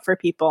workshop for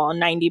people,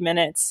 90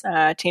 minutes,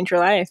 change your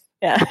life.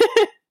 Yeah.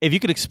 If you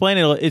could explain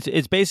it,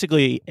 it's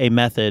basically a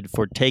method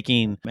for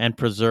taking and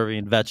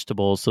preserving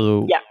vegetables.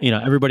 So,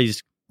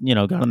 everybody's,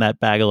 gotten that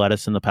bag of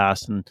lettuce in the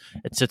past and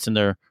it sits in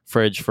their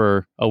fridge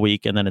for a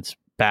week and then it's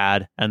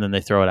bad and then they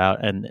throw it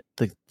out and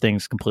the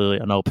thing's completely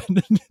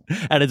unopened.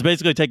 And it's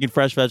basically taking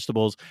fresh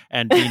vegetables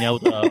and being able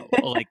to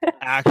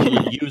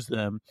actually use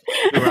them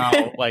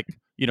throughout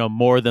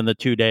more than the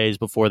 2 days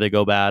before they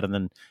go bad, and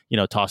then,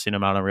 tossing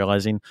them out and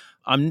realizing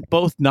I'm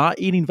both not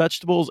eating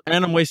vegetables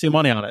and I'm wasting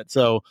money on it.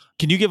 So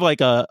can you give a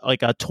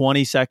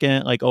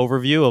 20-second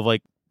overview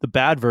of the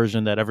bad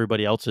version that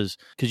everybody else is?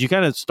 Because you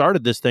kind of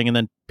started this thing and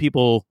then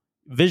people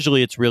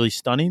visually it's really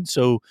stunning.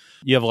 So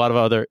you have a lot of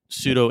other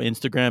pseudo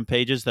Instagram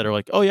pages that are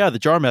like, oh yeah, the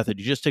jar method.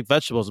 You just take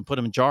vegetables and put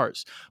them in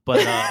jars. But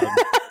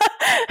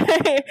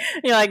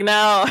you're like,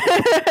 no,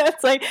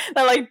 it's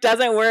that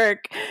doesn't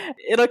work.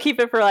 It'll keep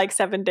it for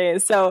 7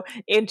 days. So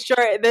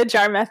the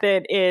jar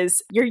method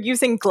is you're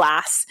using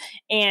glass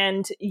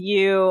and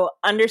you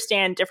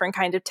understand different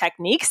kinds of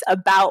techniques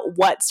about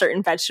what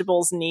certain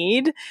vegetables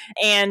need.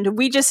 And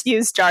we just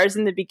used jars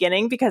in the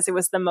beginning because it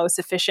was the most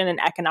efficient and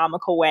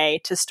economical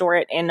way to store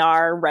it in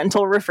our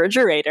rental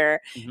refrigerator.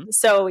 Mm-hmm.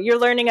 So you're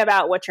learning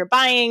about what you're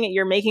buying.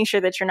 You're making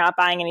sure that you're not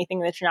buying anything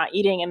that you're not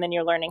eating. And then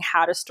you're learning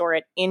how to store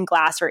it in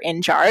glass or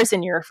in jars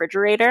in your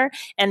refrigerator.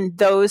 And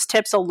those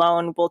tips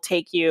alone will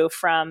take you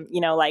from,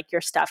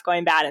 your stuff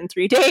going bad in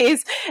 3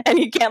 days and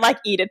you can't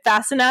eat it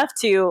fast enough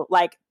to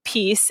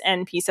peace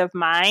of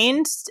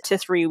mind to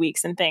 3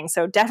 weeks and things.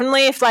 So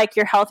definitely if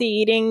you're healthy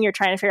eating, you're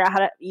trying to figure out how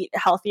to eat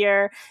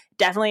healthier.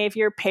 Definitely if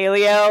you're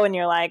paleo and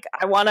you're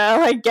I want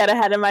to get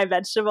ahead of my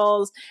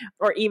vegetables,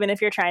 or even if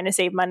you're trying to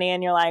save money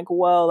and you're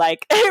whoa, I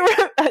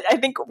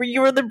think you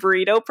were the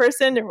burrito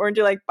person, or weren't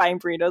you buying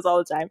burritos all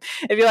the time?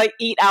 If you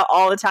eat out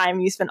all the time,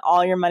 you spend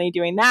all your money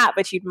doing that,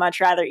 but you'd much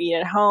rather eat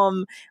at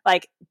home.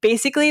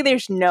 Basically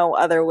there's no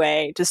other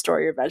way to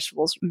store your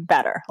vegetables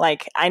better.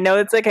 I know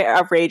it's an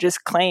outrageous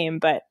claim,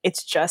 but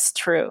it's just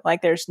true.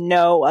 There's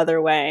no other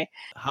way.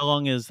 How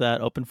long is that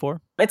open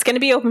for? It's going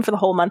to be open for the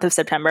whole month of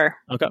September.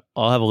 Okay.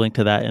 I'll have a link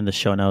to that in the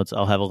show notes.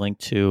 I'll have a link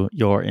to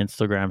your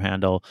Instagram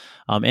handle.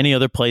 Any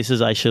other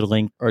places I should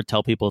link or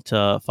tell people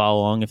to follow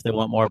along if they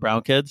want more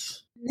Brown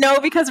Kids? No,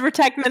 because we're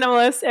tech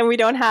minimalists and we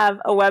don't have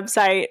a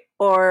website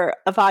or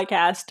a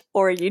podcast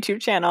or a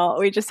YouTube channel.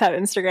 We just have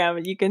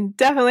Instagram. You can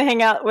definitely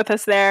hang out with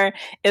us there.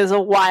 It is a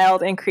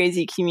wild and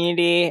crazy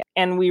community,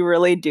 and we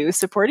really do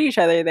support each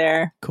other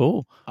there.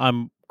 Cool.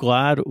 I'm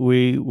glad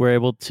we were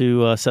able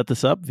to set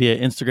this up via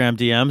Instagram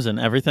DMs and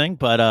everything,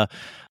 but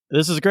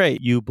this is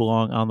great. You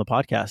belong on the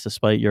podcast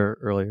despite your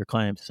earlier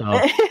claims. So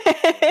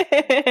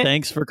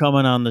thanks for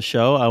coming on the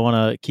show. I want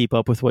to keep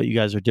up with what you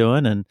guys are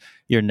doing and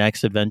your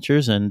next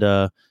adventures. And,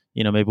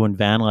 maybe when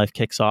van life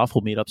kicks off,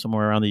 we'll meet up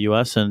somewhere around the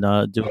U.S. and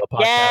do a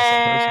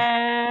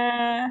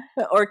podcast in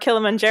person. Or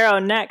Kilimanjaro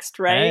next,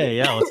 right? Hey,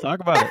 yeah, let's talk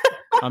about it.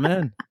 I'm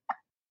in.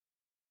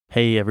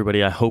 Hey,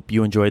 everybody. I hope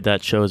you enjoyed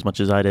that show as much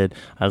as I did.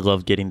 I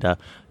love getting to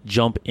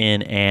jump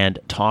in and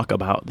talk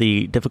about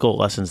the difficult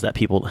lessons that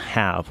people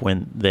have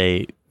when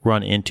they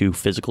run into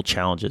physical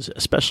challenges,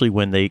 especially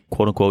when they,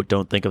 quote unquote,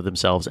 don't think of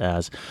themselves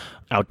as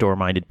outdoor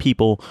minded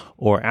people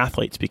or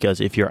athletes. Because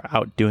if you're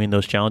out doing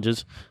those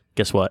challenges,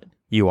 guess what?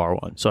 You are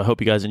one. So I hope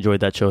you guys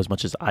enjoyed that show as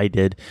much as I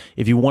did.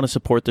 If you want to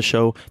support the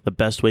show, the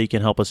best way you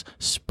can help us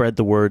spread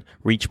the word,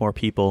 reach more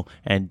people,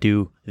 and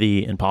do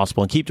the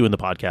impossible and keep doing the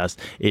podcast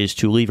is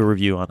to leave a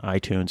review on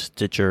iTunes,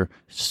 Stitcher,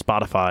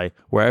 Spotify,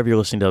 wherever you're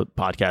listening to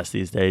podcasts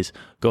these days.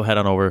 Go ahead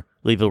on over,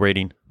 leave a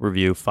rating,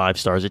 review, 5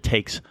 stars. It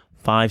takes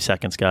 5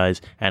 seconds,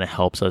 guys, and it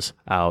helps us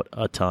out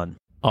a ton.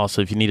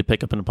 Also, if you need to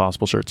pick up an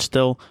Impossible shirt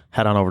still,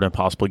 head on over to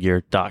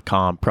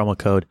impossiblegear.com, promo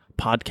code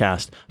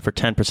podcast for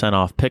 10%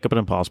 off. Pick up an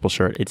Impossible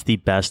shirt. It's the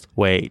best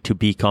way to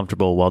be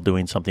comfortable while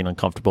doing something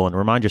uncomfortable, and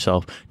remind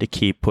yourself to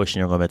keep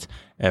pushing your limits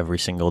every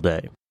single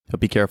day.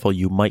 But be careful,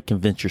 you might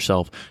convince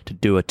yourself to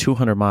do a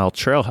 200-mile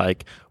trail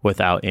hike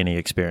without any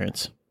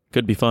experience.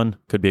 Could be fun,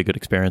 could be a good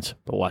experience,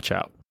 but watch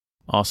out.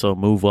 Also,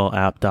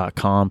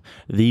 movewellapp.com,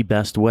 the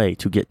best way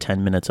to get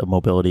 10 minutes of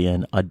mobility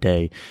in a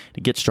day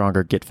to get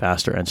stronger, get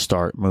faster, and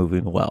start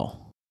moving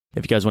well.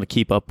 If you guys want to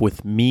keep up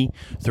with me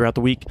throughout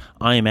the week,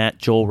 I am at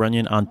Joel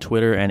Runyon on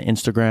Twitter and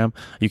Instagram.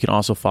 You can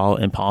also follow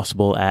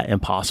Impossible at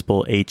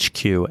Impossible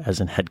HQ, as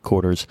in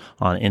headquarters,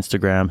 on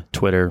Instagram,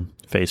 Twitter,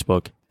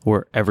 Facebook.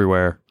 We're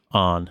everywhere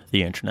on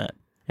the internet.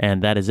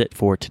 And that is it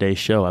for today's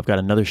show. I've got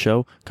another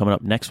show coming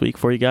up next week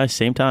for you guys.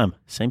 Same time,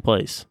 same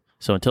place.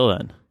 So until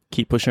then,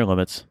 keep pushing your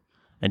limits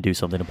and do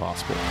something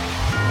impossible.